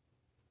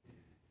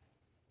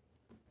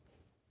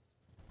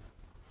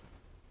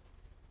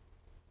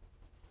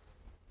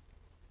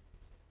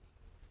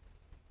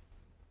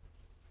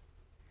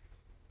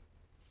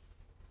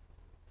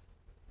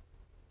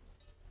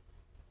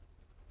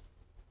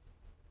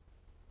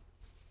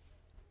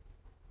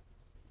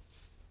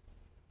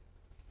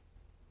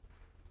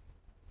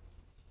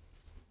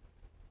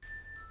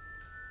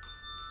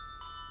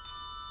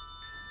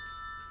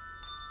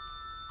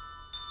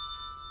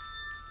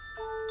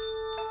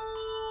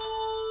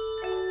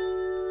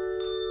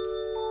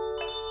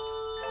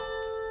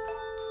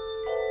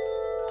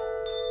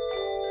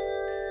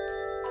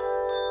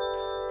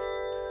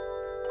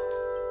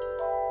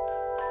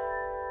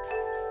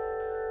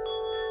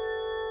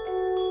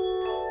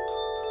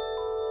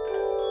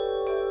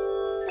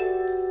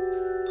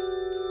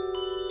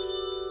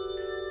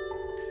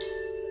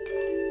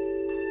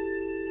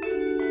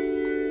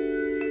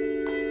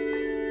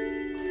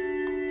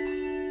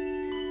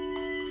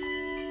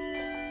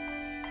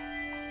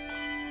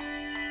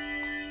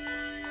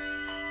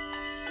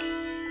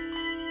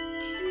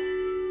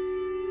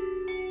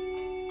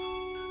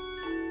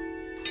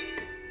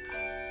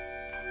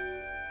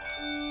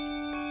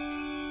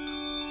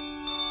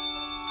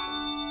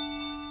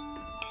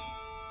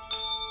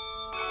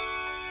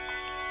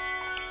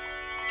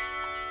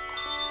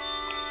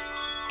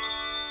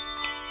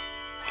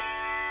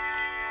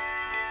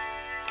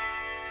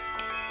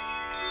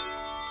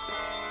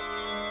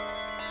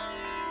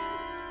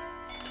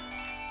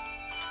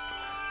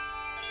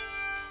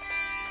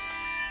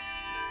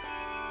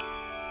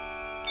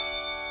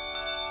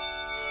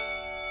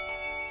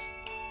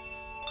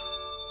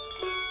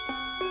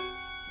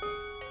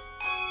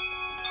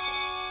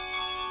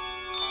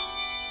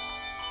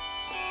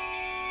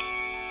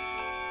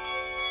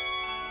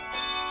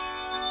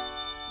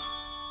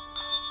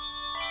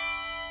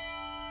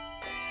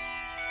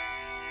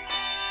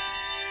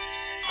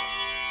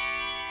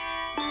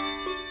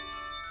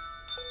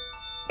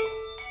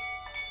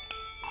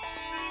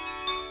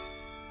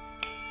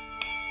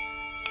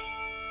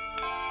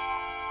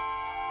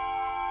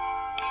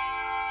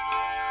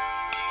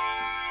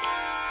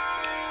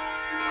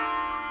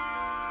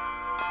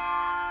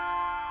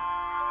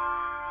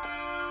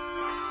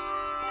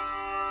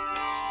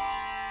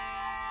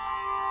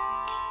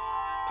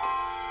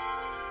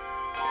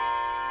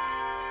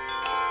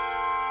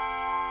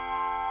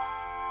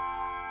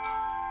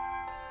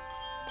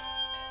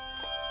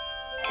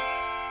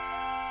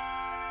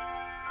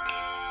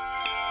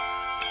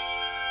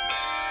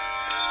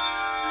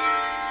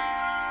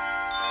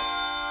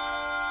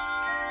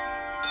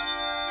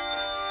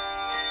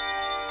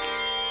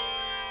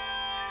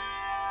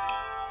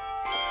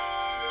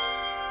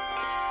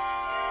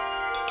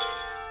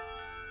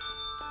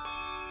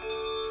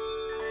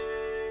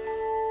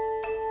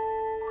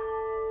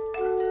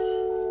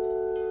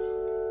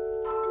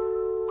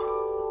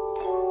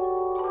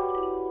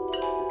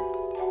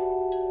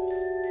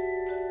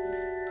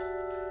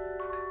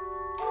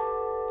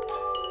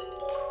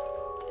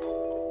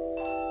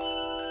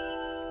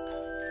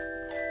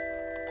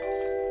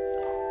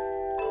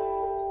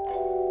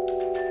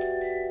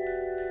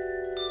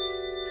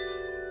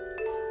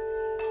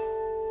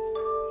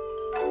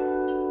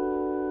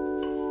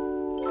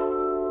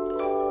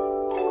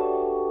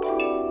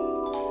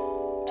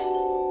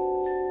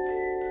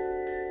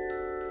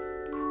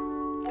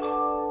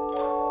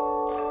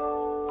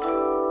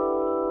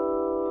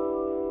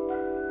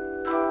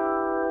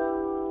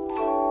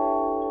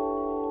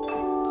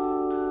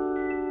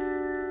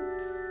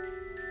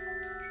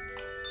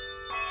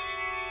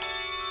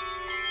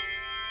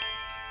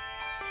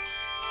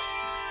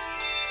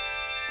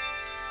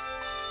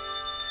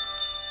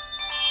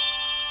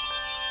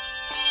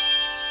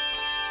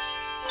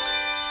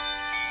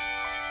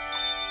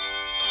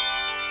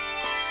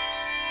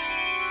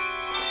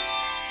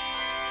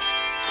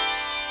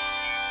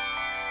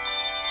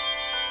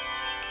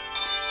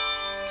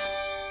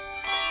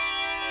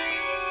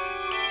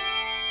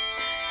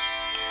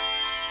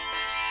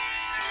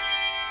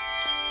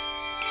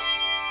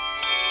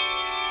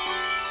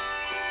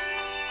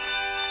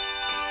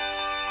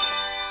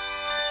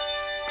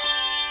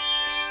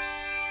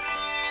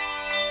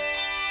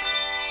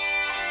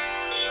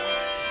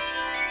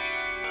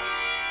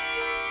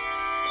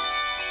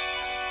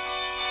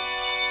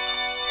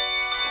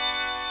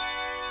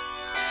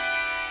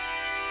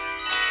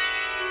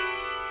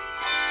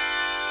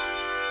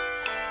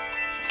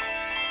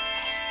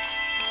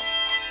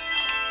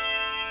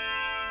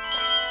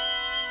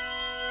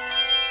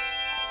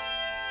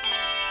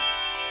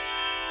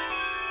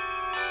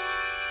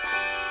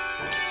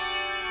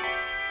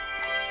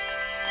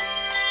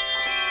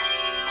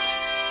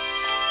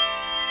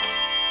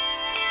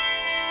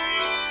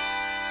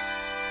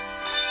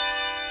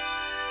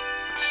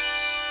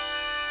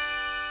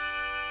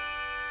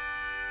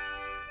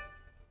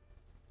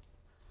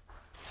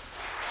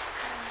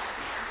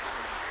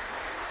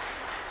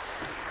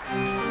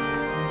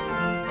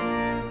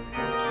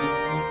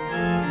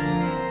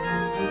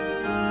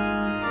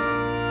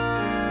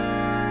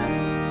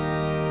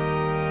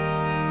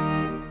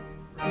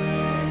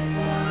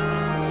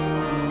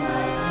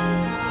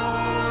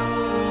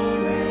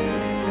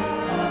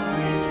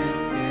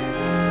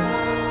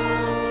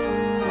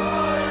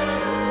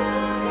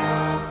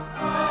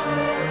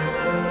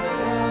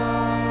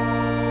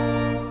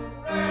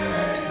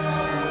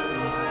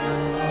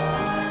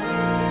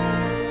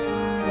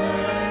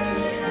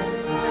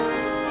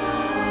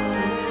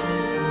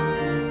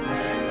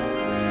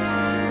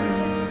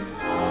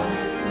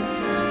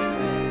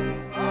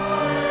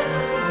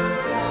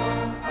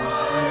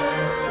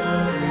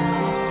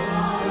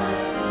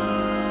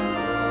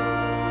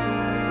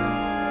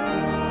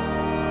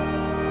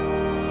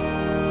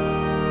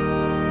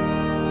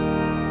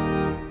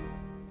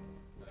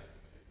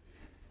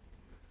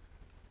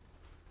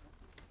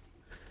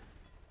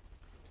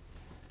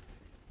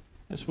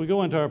 As we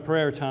go into our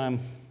prayer time,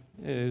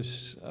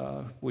 as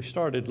we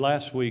started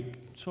last week,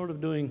 sort of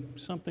doing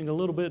something a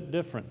little bit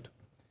different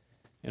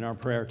in our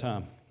prayer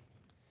time.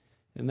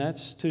 And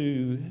that's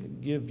to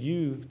give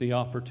you the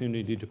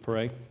opportunity to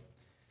pray,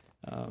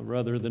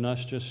 rather than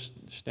us just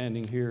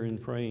standing here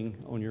and praying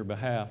on your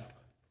behalf.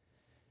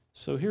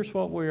 So here's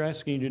what we're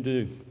asking you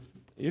to do.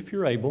 If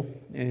you're able,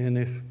 and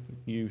if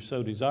you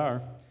so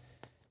desire,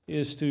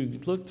 is to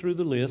look through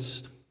the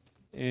list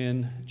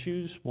and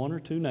choose one or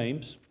two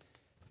names,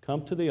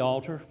 come to the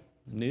altar,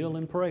 kneel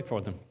and pray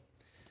for them.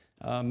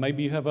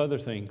 Maybe you have other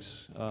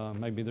things.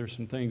 Maybe there's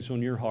some things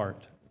on your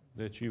heart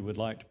that you would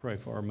like to pray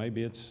for.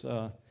 Maybe it's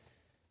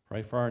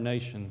pray for our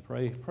nation,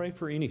 pray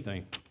for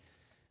anything.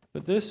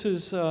 But this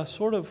is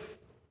sort of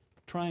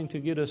trying to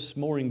get us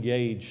more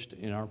engaged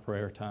in our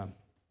prayer time,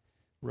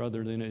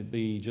 rather than it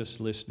be just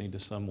listening to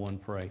someone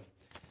pray.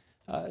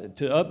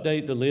 To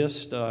update the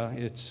list,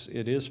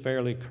 it is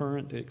fairly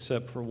current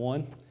except for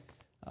one.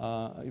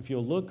 If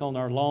you'll look on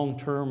our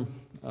long-term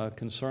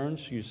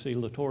concerns, you see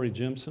LaTori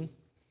Jimson.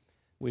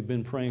 We've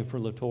been praying for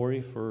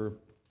LaTori for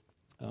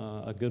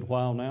a good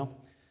while now.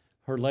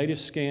 Her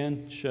latest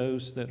scan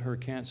shows that her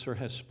cancer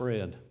has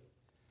spread,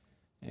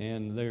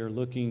 and they're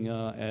looking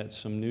at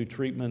some new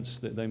treatments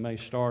that they may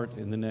start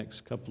in the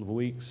next couple of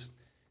weeks.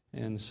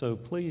 And so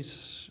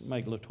please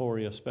make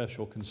LaTori a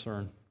special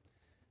concern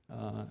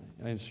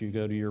as you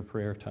go to your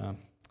prayer time.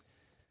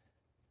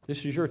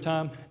 This is your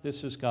time.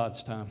 This is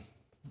God's time.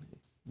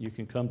 You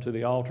can come to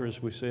the altar,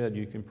 as we said.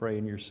 You can pray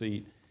in your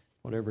seat,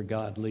 whatever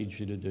God leads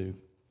you to do.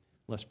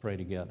 Let's pray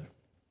together.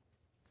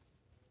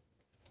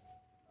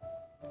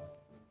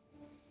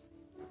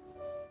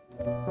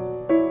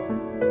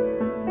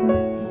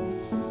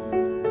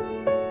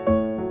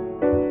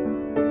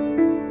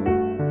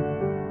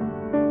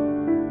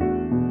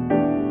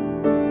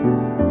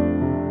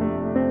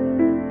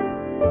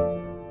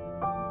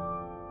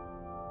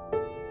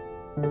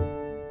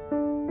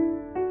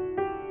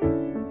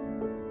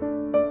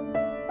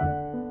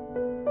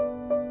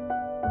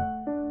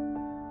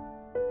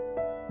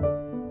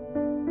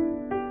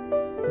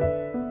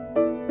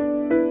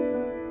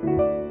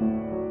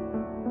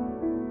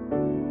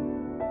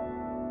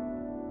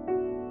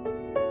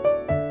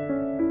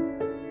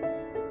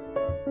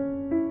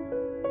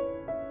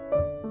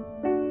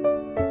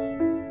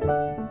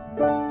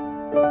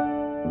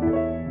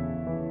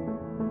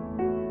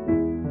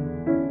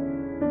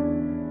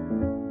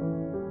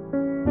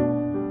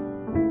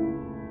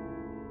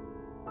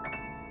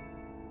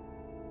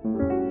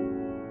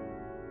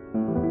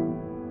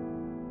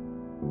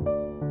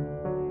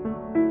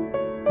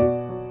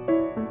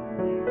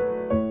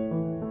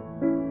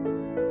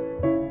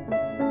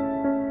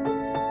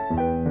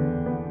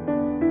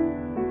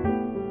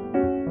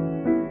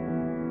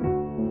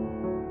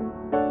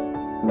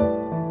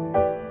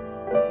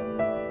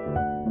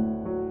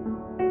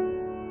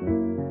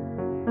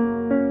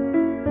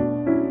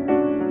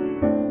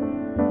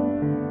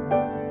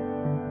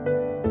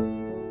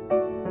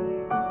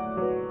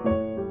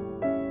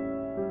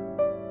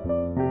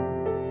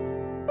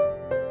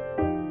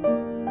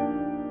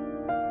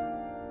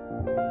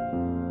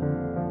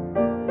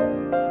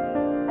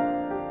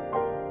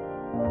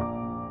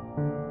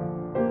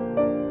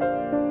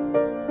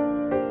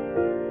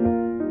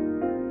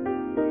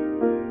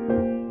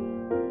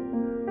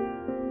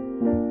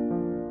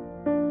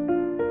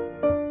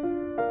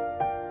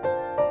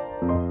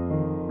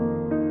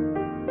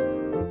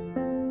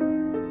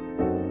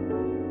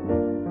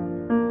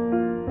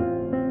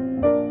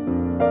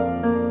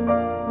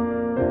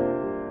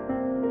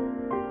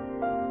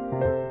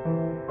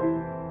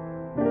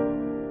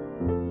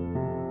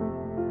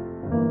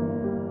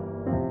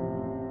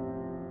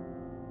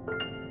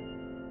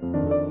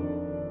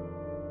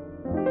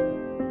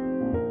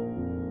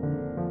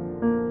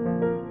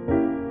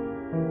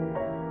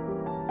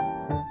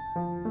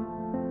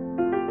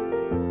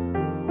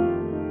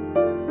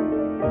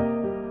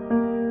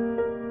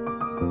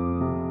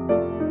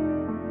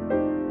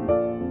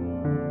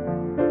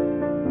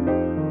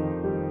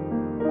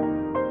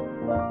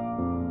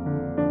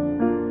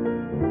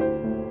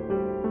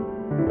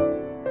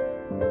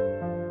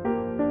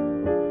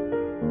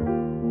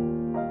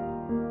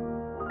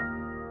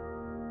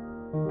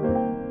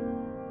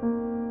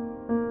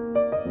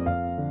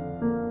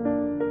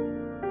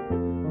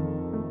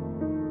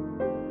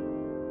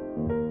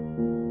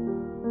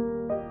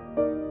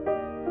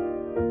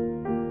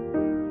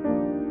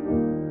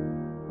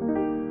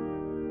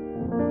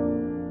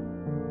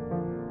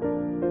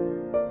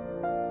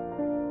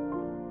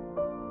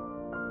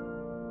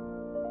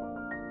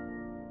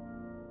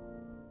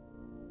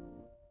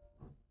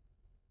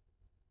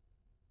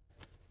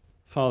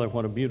 Father,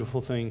 what a beautiful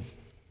thing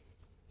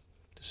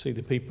to see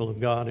the people of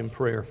God in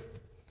prayer,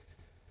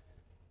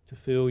 to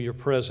feel your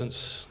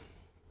presence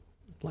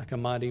like a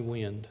mighty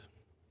wind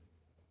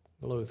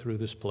blow through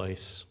this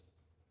place.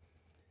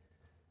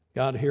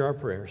 God, hear our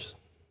prayers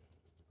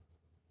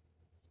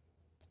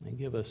and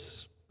give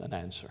us an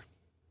answer.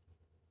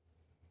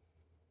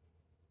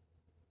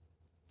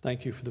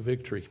 Thank you for the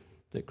victory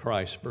that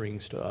Christ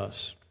brings to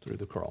us through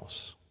the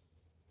cross.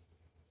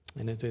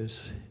 And it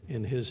is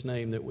in his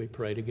name that we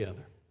pray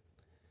together.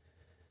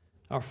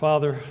 Our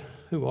Father,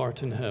 who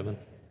art in heaven,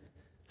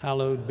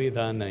 hallowed be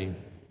thy name.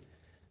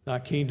 Thy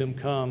kingdom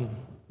come,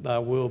 thy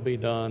will be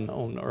done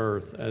on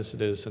earth as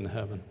it is in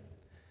heaven.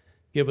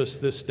 Give us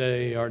this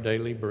day our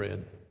daily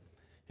bread,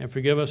 and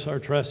forgive us our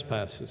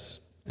trespasses,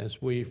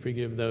 as we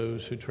forgive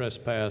those who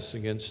trespass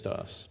against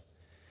us.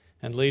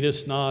 And lead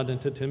us not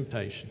into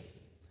temptation,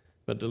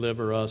 but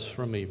deliver us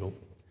from evil.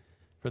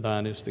 For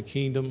thine is the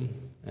kingdom,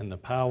 and the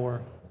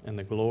power, and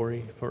the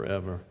glory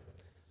forever.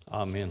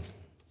 Amen.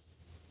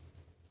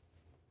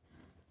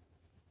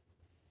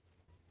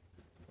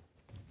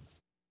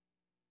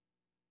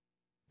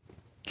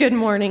 Good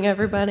morning,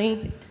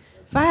 everybody.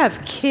 If I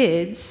have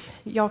kids,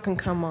 y'all can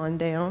come on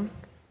down.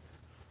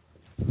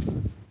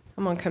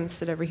 I'm going to come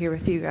sit over here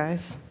with you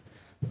guys.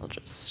 I'll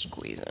just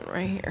squeeze in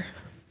right here.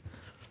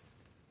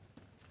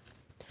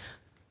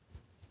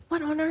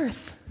 What on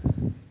earth?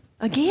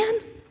 Again?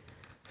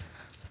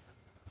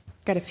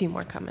 Got a few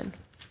more coming.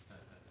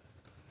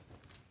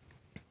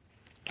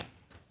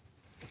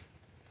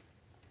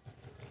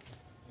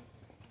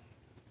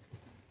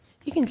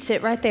 You can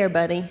sit right there,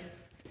 buddy.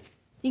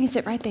 You can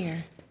sit right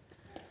there.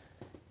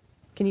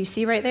 Can you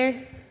see right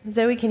there?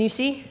 Zoe, can you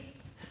see?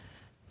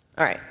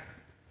 All right.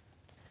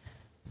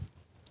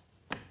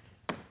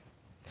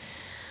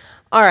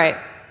 All right.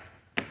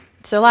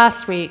 So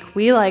last week,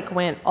 we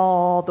went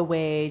all the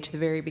way to the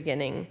very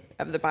beginning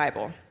of the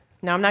Bible.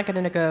 Now, I'm not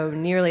going to go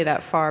nearly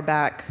that far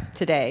back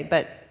today,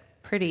 but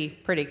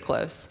pretty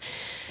close.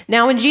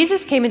 Now, when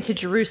Jesus came into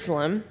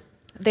Jerusalem,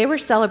 they were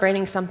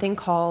celebrating something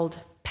called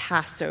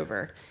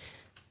Passover.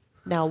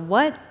 Now,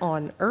 what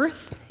on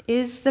earth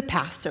is the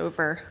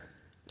Passover?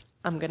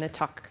 I'm going to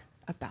talk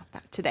about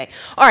that today.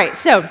 All right,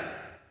 so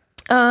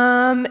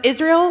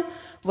Israel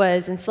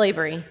was in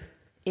slavery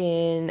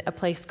in a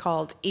place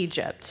called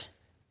Egypt.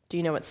 Do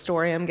you know what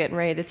story I'm getting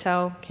ready to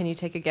tell? Can you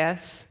take a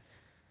guess?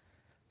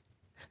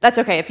 That's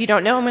okay. If you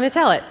don't know, I'm going to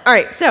tell it. All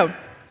right, so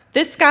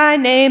this guy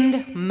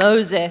named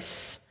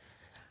Moses,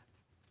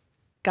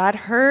 God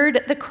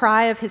heard the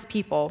cry of his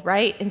people,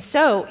 right? And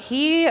so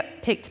he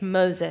picked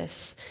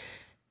Moses.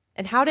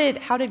 And how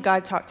did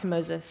God talk to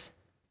Moses?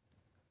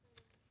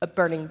 A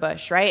burning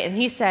bush, right? And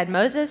he said,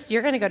 Moses,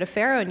 you're going to go to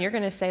Pharaoh and you're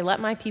going to say, let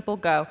my people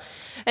go.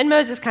 And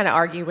Moses kind of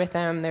argued with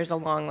him. There's a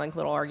long,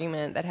 little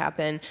argument that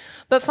happened.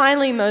 But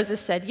finally, Moses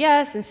said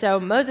yes. And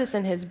so Moses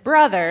and his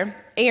brother,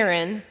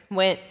 Aaron,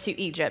 went to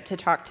Egypt to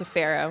talk to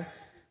Pharaoh.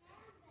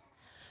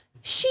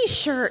 She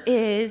sure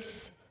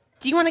is.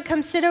 Do you want to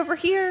come sit over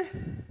here?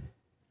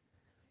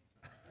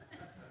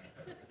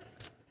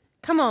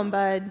 Come on,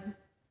 bud.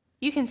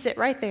 You can sit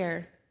right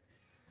there.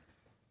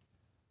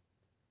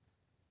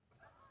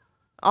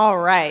 All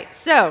right,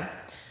 so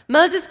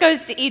Moses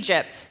goes to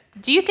Egypt.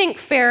 Do you think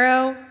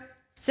Pharaoh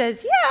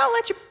says, yeah, I'll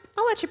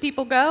let your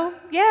people go.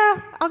 Yeah,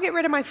 I'll get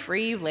rid of my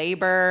free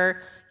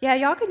labor. Yeah,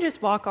 y'all can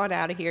just walk on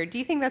out of here. Do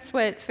you think that's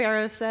what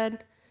Pharaoh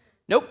said?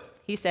 Nope.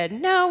 He said,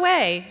 no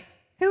way.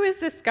 Who is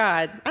this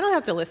God? I don't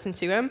have to listen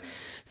to him.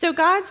 So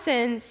God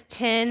sends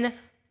 10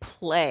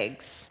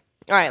 plagues.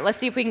 All right, let's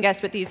see if we can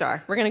guess what these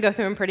are. We're going to go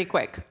through them pretty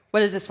quick.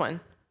 What is this one?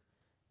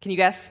 Can you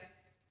guess?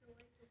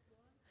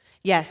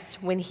 Yes,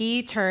 when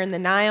he turned the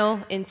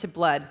Nile into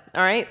blood.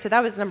 All right, so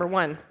that was number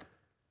 1.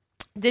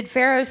 Did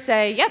Pharaoh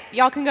say, yep,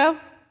 y'all can go?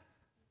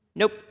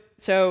 Nope.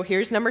 So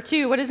here's number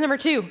 2. What is number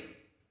 2?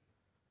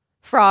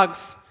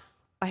 Frogs.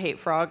 I hate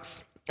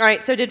frogs. All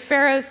right, so did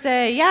Pharaoh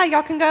say, yeah,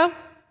 y'all can go?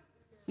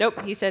 Nope,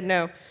 he said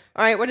no.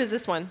 All right, what is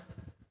this one?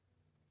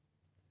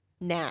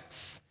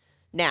 Gnats.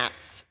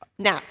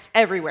 Gnats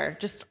everywhere,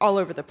 just all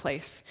over the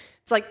place.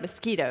 It's like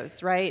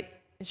mosquitoes, right?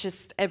 It's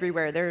just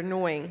everywhere. They're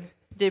annoying.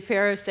 Did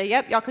Pharaoh say,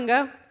 yep, y'all can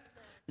go?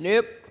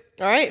 Nope.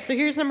 All right, so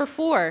here's number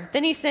 4.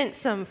 Then he sent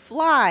some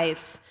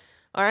flies.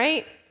 All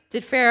right,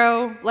 did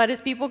Pharaoh let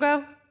his people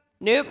go?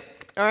 Nope.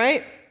 All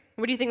right,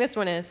 what do you think this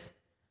one is?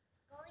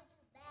 Going to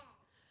bed.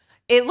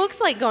 It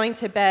looks like going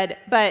to bed,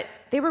 but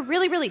they were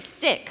really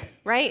sick,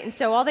 right? And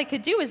so all they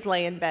could do was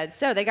lay in bed.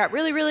 So they got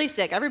really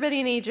sick. Everybody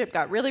in Egypt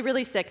got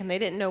really sick, and they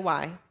didn't know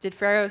why. Did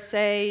Pharaoh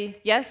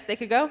say, yes, they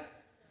could go?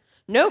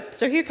 Nope.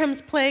 So here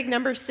comes plague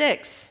number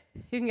 6.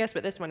 Who can guess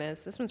what this one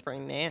is? This one's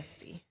pretty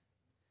nasty.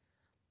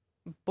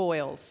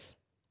 Boils.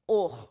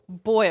 Oh,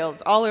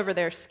 boils all over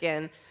their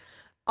skin,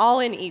 all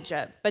in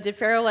Egypt. But did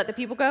Pharaoh let the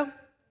people go?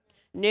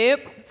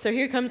 Nope. So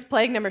here comes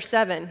plague number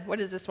 7.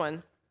 What is this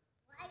one?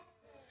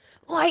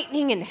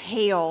 Lightning and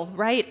hail,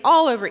 right?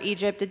 All over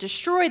Egypt. It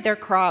destroyed their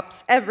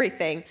crops,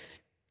 everything.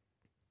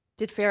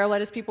 Did Pharaoh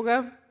let his people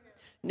go?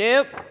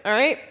 Nope. All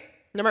right.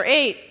 Number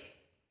 8.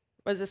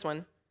 What is this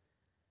one?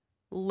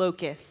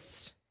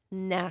 Locusts.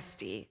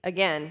 Nasty.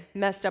 Again,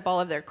 messed up all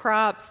of their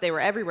crops. They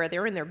were everywhere. They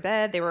were in their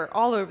bed. They were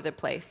all over the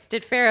place.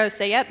 Did Pharaoh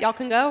say, yep, y'all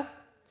can go?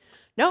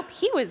 Nope,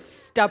 he was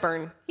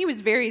stubborn. He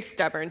was very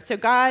stubborn. So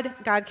God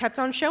kept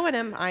on showing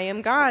him, I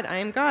am God, I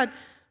am God.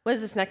 What is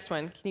this next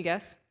one? Can you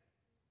guess?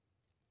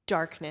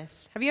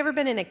 Darkness. Have you ever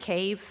been in a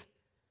cave?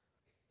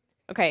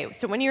 Okay,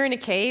 so when you're in a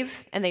cave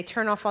and they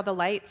turn off all the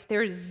lights,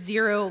 there's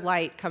zero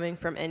light coming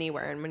from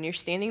anywhere. And when you're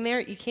standing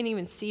there, you can't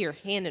even see your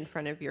hand in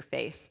front of your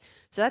face.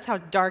 So that's how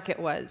dark it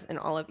was in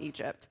all of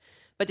Egypt.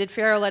 But did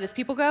Pharaoh let his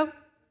people go?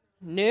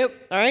 Nope.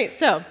 All right,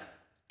 so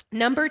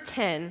number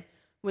 10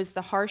 was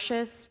the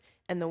harshest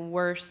and the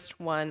worst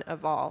one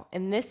of all.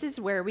 And this is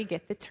where we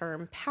get the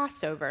term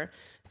Passover.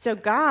 So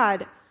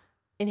God,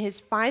 in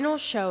his final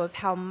show of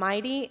how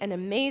mighty and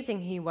amazing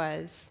he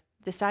was,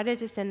 decided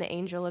to send the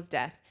angel of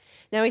death.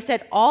 Now, he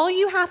said, all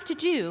you have to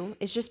do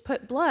is just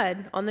put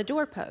blood on the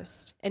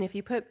doorpost. And if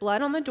you put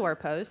blood on the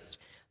doorpost,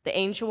 the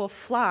angel will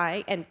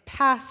fly and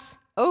pass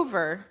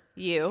over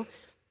you.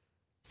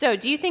 So,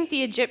 do you think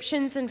the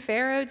Egyptians and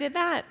Pharaoh did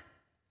that?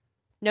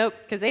 Nope,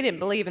 because they didn't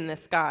believe in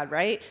this God,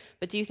 right?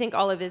 But do you think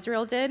all of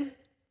Israel did?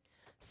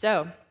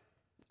 So,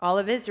 all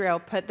of Israel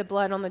put the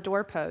blood on the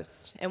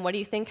doorpost. And what do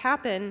you think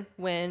happened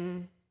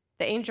when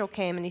the angel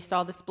came and he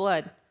saw this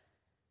blood?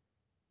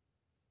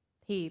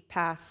 He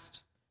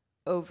passed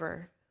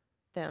over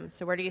them.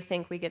 So where do you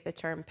think we get the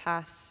term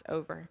pass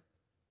over?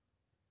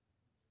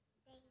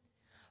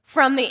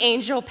 From the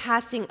angel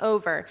passing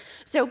over.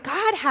 So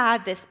God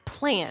had this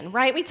plan,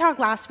 right? We talked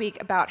last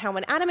week about how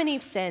when Adam and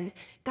Eve sinned,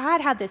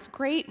 God had this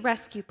great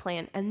rescue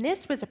plan, and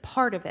this was a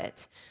part of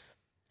it.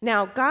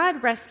 Now,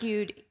 God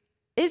rescued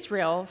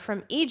Israel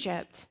from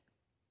Egypt,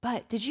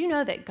 but did you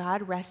know that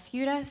God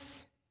rescued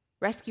us?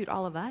 Rescued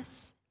all of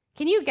us?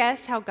 Can you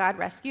guess how God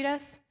rescued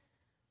us?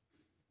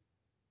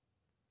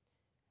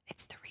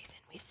 It's the reason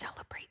we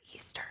celebrate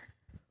Easter.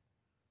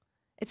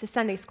 It's a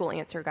Sunday school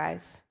answer,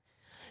 guys.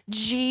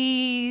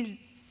 Jesus.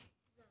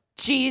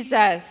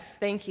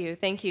 Thank you.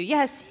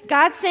 Yes,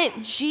 God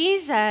sent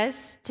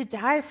Jesus to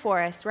die for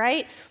us,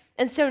 right?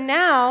 And so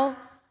now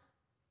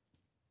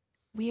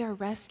we are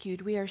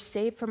rescued. We are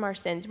saved from our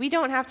sins. We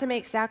don't have to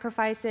make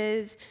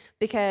sacrifices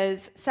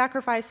because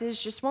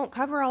sacrifices just won't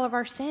cover all of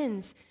our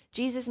sins.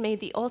 Jesus made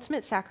the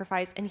ultimate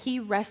sacrifice, and he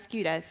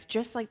rescued us,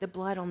 just like the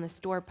blood on this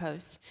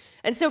doorpost.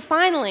 And so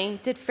finally,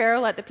 did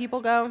Pharaoh let the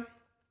people go?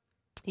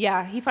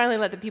 Yeah, he finally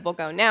let the people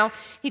go. Now,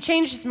 he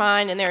changed his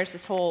mind, and there's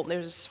this whole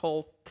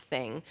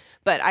thing.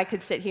 But I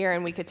could sit here,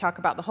 and we could talk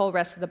about the whole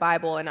rest of the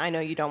Bible, and I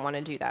know you don't want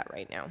to do that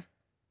right now.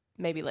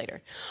 Maybe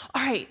later.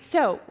 All right,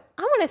 so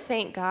I want to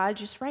thank God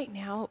just right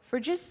now for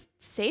just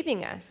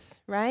saving us,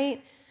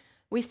 right?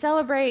 Jews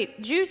celebrate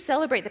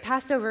the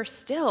Passover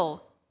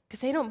still, because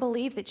they don't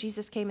believe that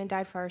Jesus came and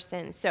died for our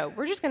sins. So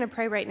we're just going to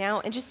pray right now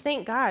and just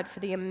thank God for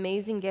the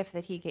amazing gift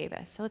that he gave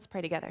us. So let's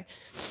pray together.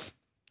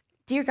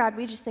 Dear God,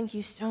 we just thank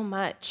you so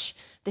much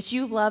that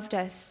you loved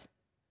us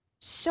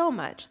so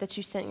much that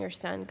you sent your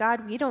son.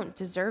 God, we don't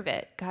deserve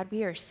it. God,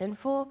 we are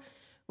sinful.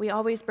 We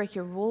always break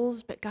your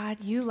rules, but God,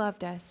 you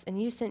loved us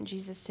and you sent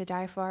Jesus to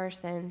die for our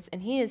sins,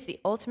 and he is the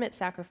ultimate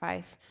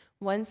sacrifice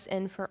once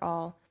and for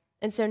all.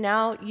 And so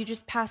now you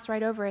just pass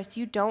right over us.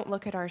 You don't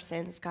look at our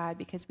sins, God,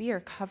 because we are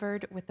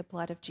covered with the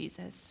blood of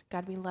Jesus.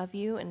 God, we love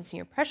you, and it's in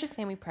your precious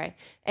name we pray.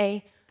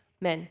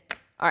 Amen.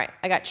 All right,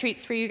 I got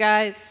treats for you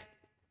guys.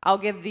 I'll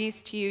give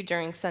these to you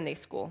during Sunday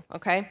school,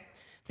 okay?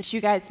 But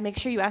you guys, make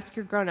sure you ask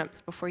your grown-ups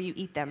before you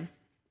eat them.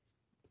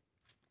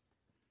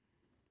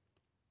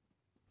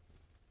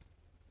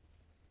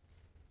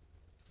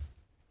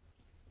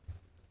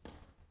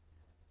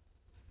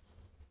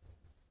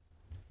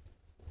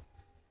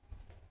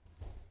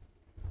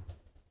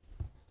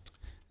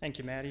 Thank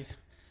you, Maddie.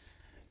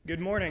 Good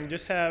morning.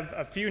 Just have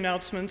a few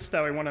announcements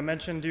that we want to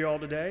mention to you all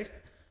today.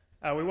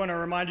 We want to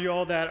remind you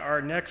all that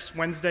our next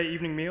Wednesday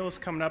evening meal is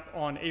coming up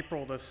on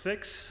April the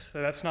 6th.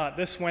 So that's not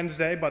this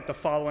Wednesday, but the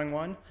following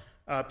one.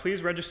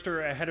 Please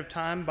register ahead of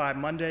time by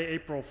Monday,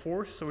 April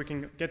 4th, so we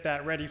can get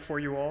that ready for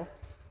you all.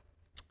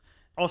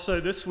 Also,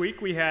 this week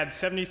we had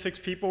 76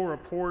 people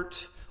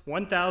report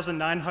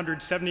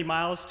 1,970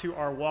 miles to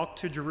our walk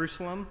to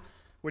Jerusalem,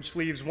 which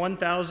leaves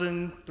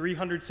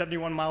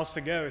 1,371 miles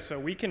to go. So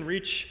we can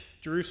reach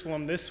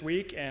Jerusalem this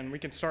week, and we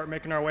can start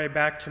making our way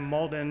back to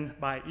Malden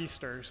by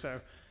Easter.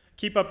 So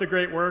keep up the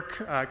great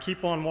work.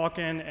 Keep on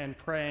walking and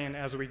praying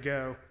as we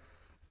go.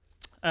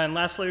 And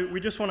lastly, we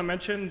just want to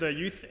mention the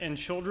youth and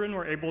children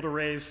were able to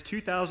raise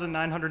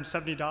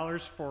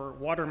 $2,970 for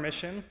Water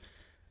Mission.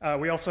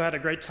 We also had a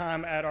great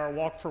time at our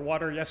Walk for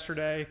Water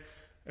yesterday.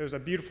 It was a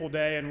beautiful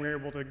day, and we were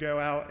able to go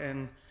out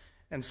and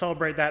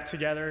celebrate that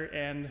together.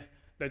 And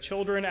the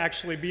children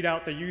actually beat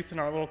out the youth in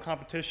our little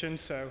competition,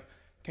 so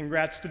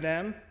congrats to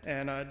them,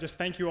 and just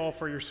thank you all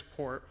for your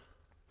support.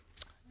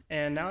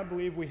 And now I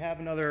believe we have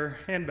another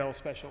handbell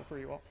special for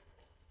you all.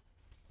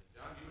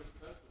 John, you were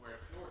supposed to wear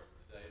shorts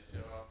today to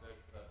show off those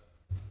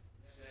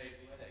shaved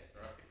legs,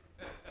 right?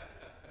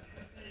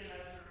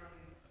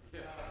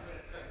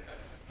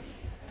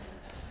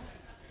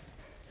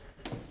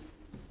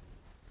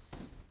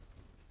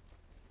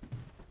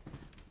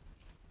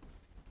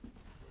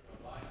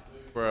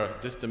 For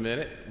just a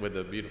minute with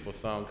a beautiful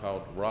song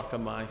called Rock of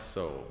My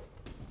Soul.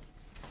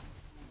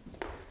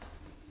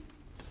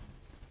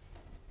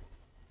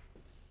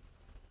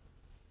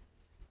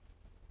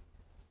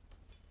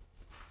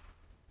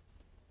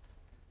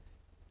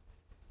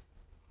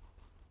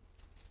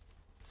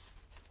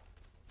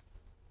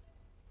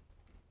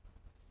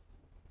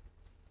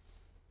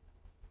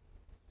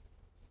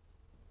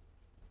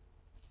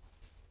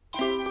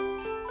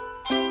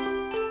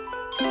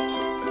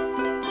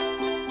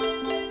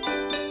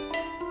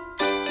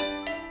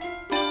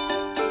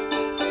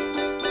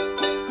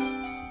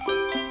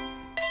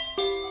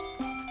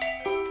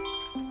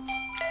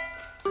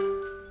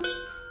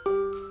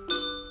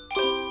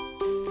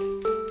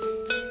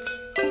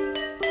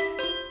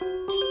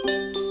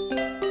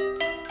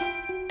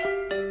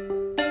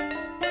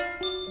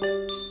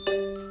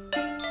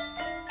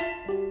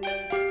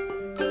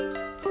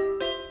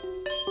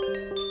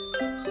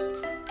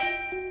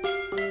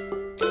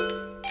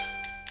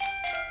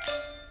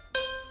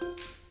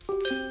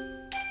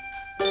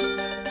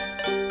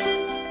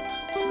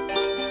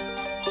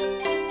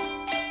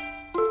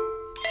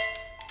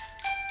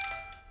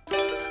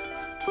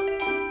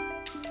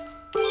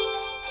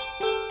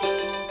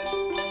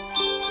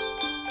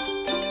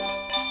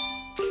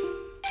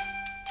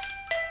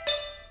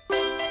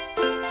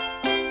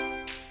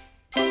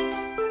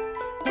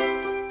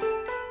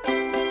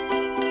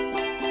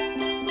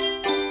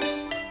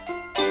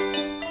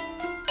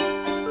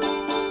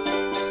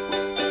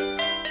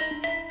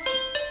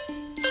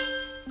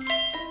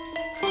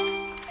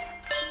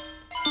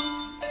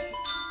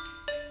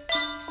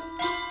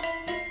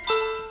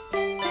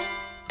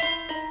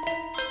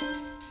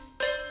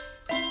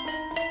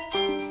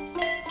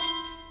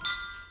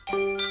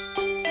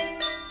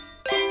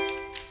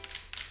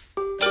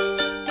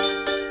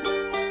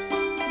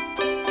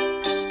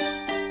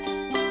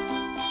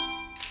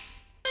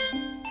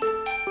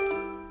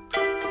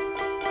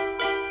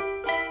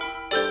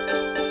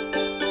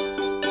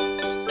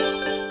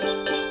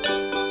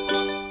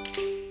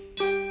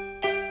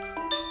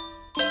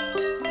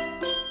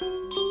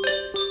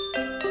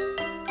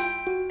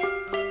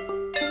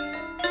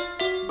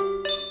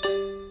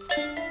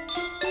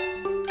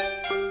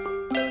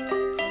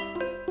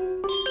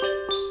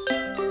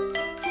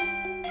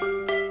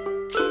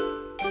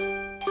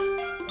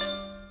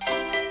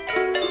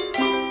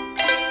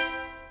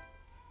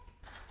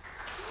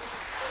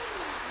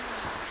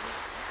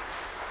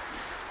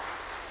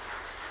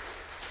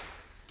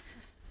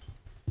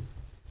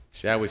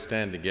 Shall we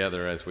stand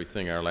together as we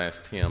sing our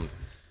last hymn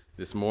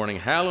this morning?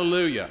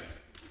 Hallelujah!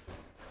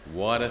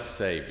 What a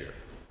Savior.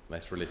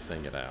 Let's really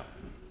sing it out.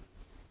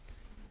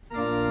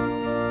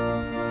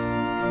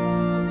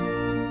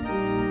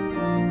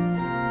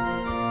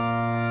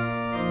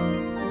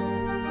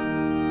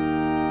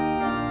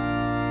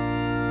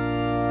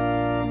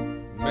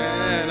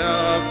 Man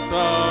of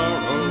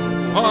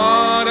sorrow,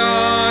 what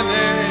a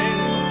name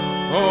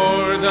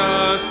for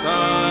the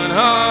Son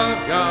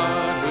of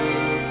God who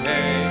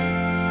came,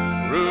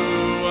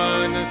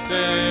 ruined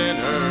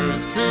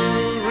sinners to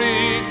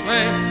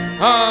reclaim.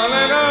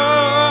 Hallelujah!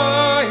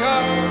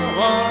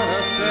 What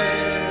a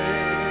Savior,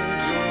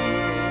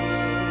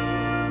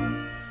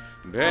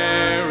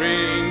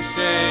 bearing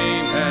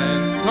shame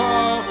and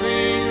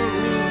scoffing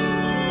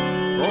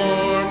rude,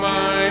 for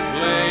my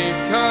place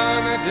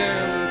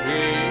condemned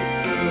he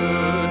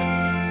stood,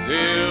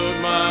 sealed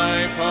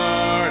my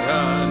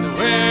pardon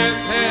with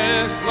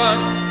his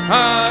blood.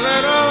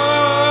 Hallelujah!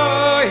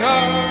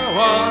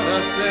 What a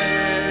Savior,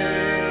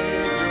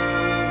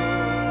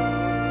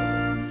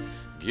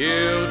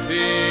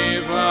 guilty,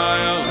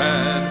 vile,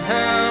 and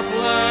helplessly,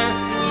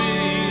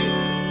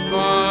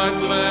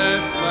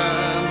 spotless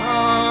Lamb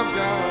of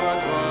God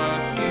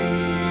was he,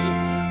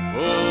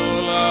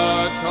 full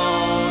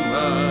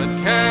atonement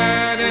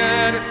can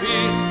it be?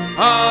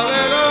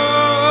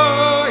 Hallelujah,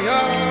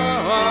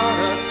 what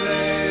a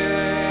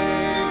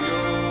Savior,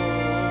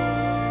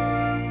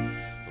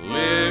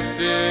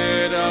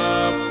 lifted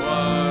up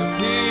was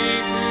he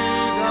to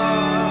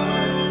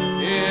die,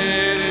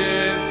 it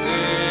is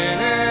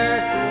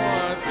finished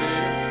was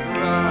his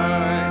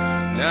cry,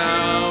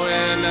 now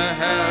in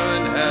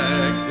heaven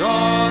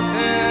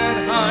exalted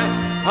high.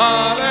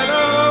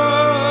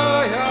 Hallelujah,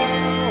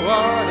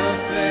 what a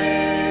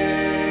Savior,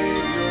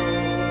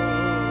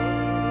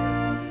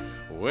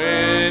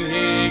 when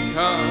he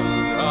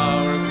comes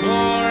our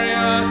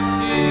glorious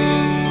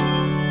King,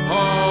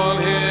 all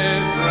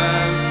his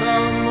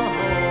ransom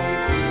home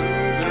to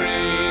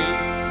bring,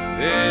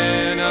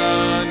 then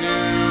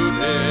anew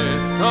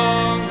this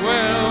song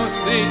will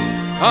sing.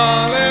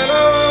 Hallelujah,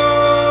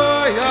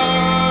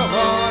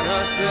 what a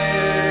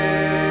Savior.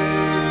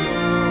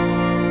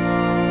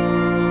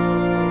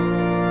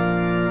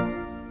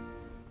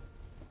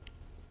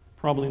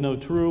 Probably no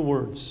truer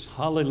words.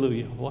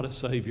 Hallelujah, what a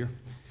Savior.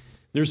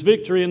 There's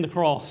victory in the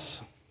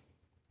cross.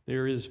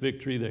 There is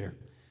victory there.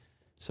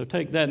 So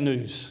take that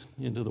news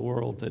into the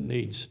world that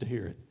needs to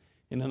hear it.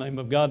 In the name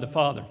of God the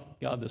Father,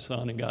 God the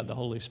Son, and God the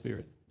Holy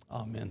Spirit.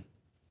 Amen.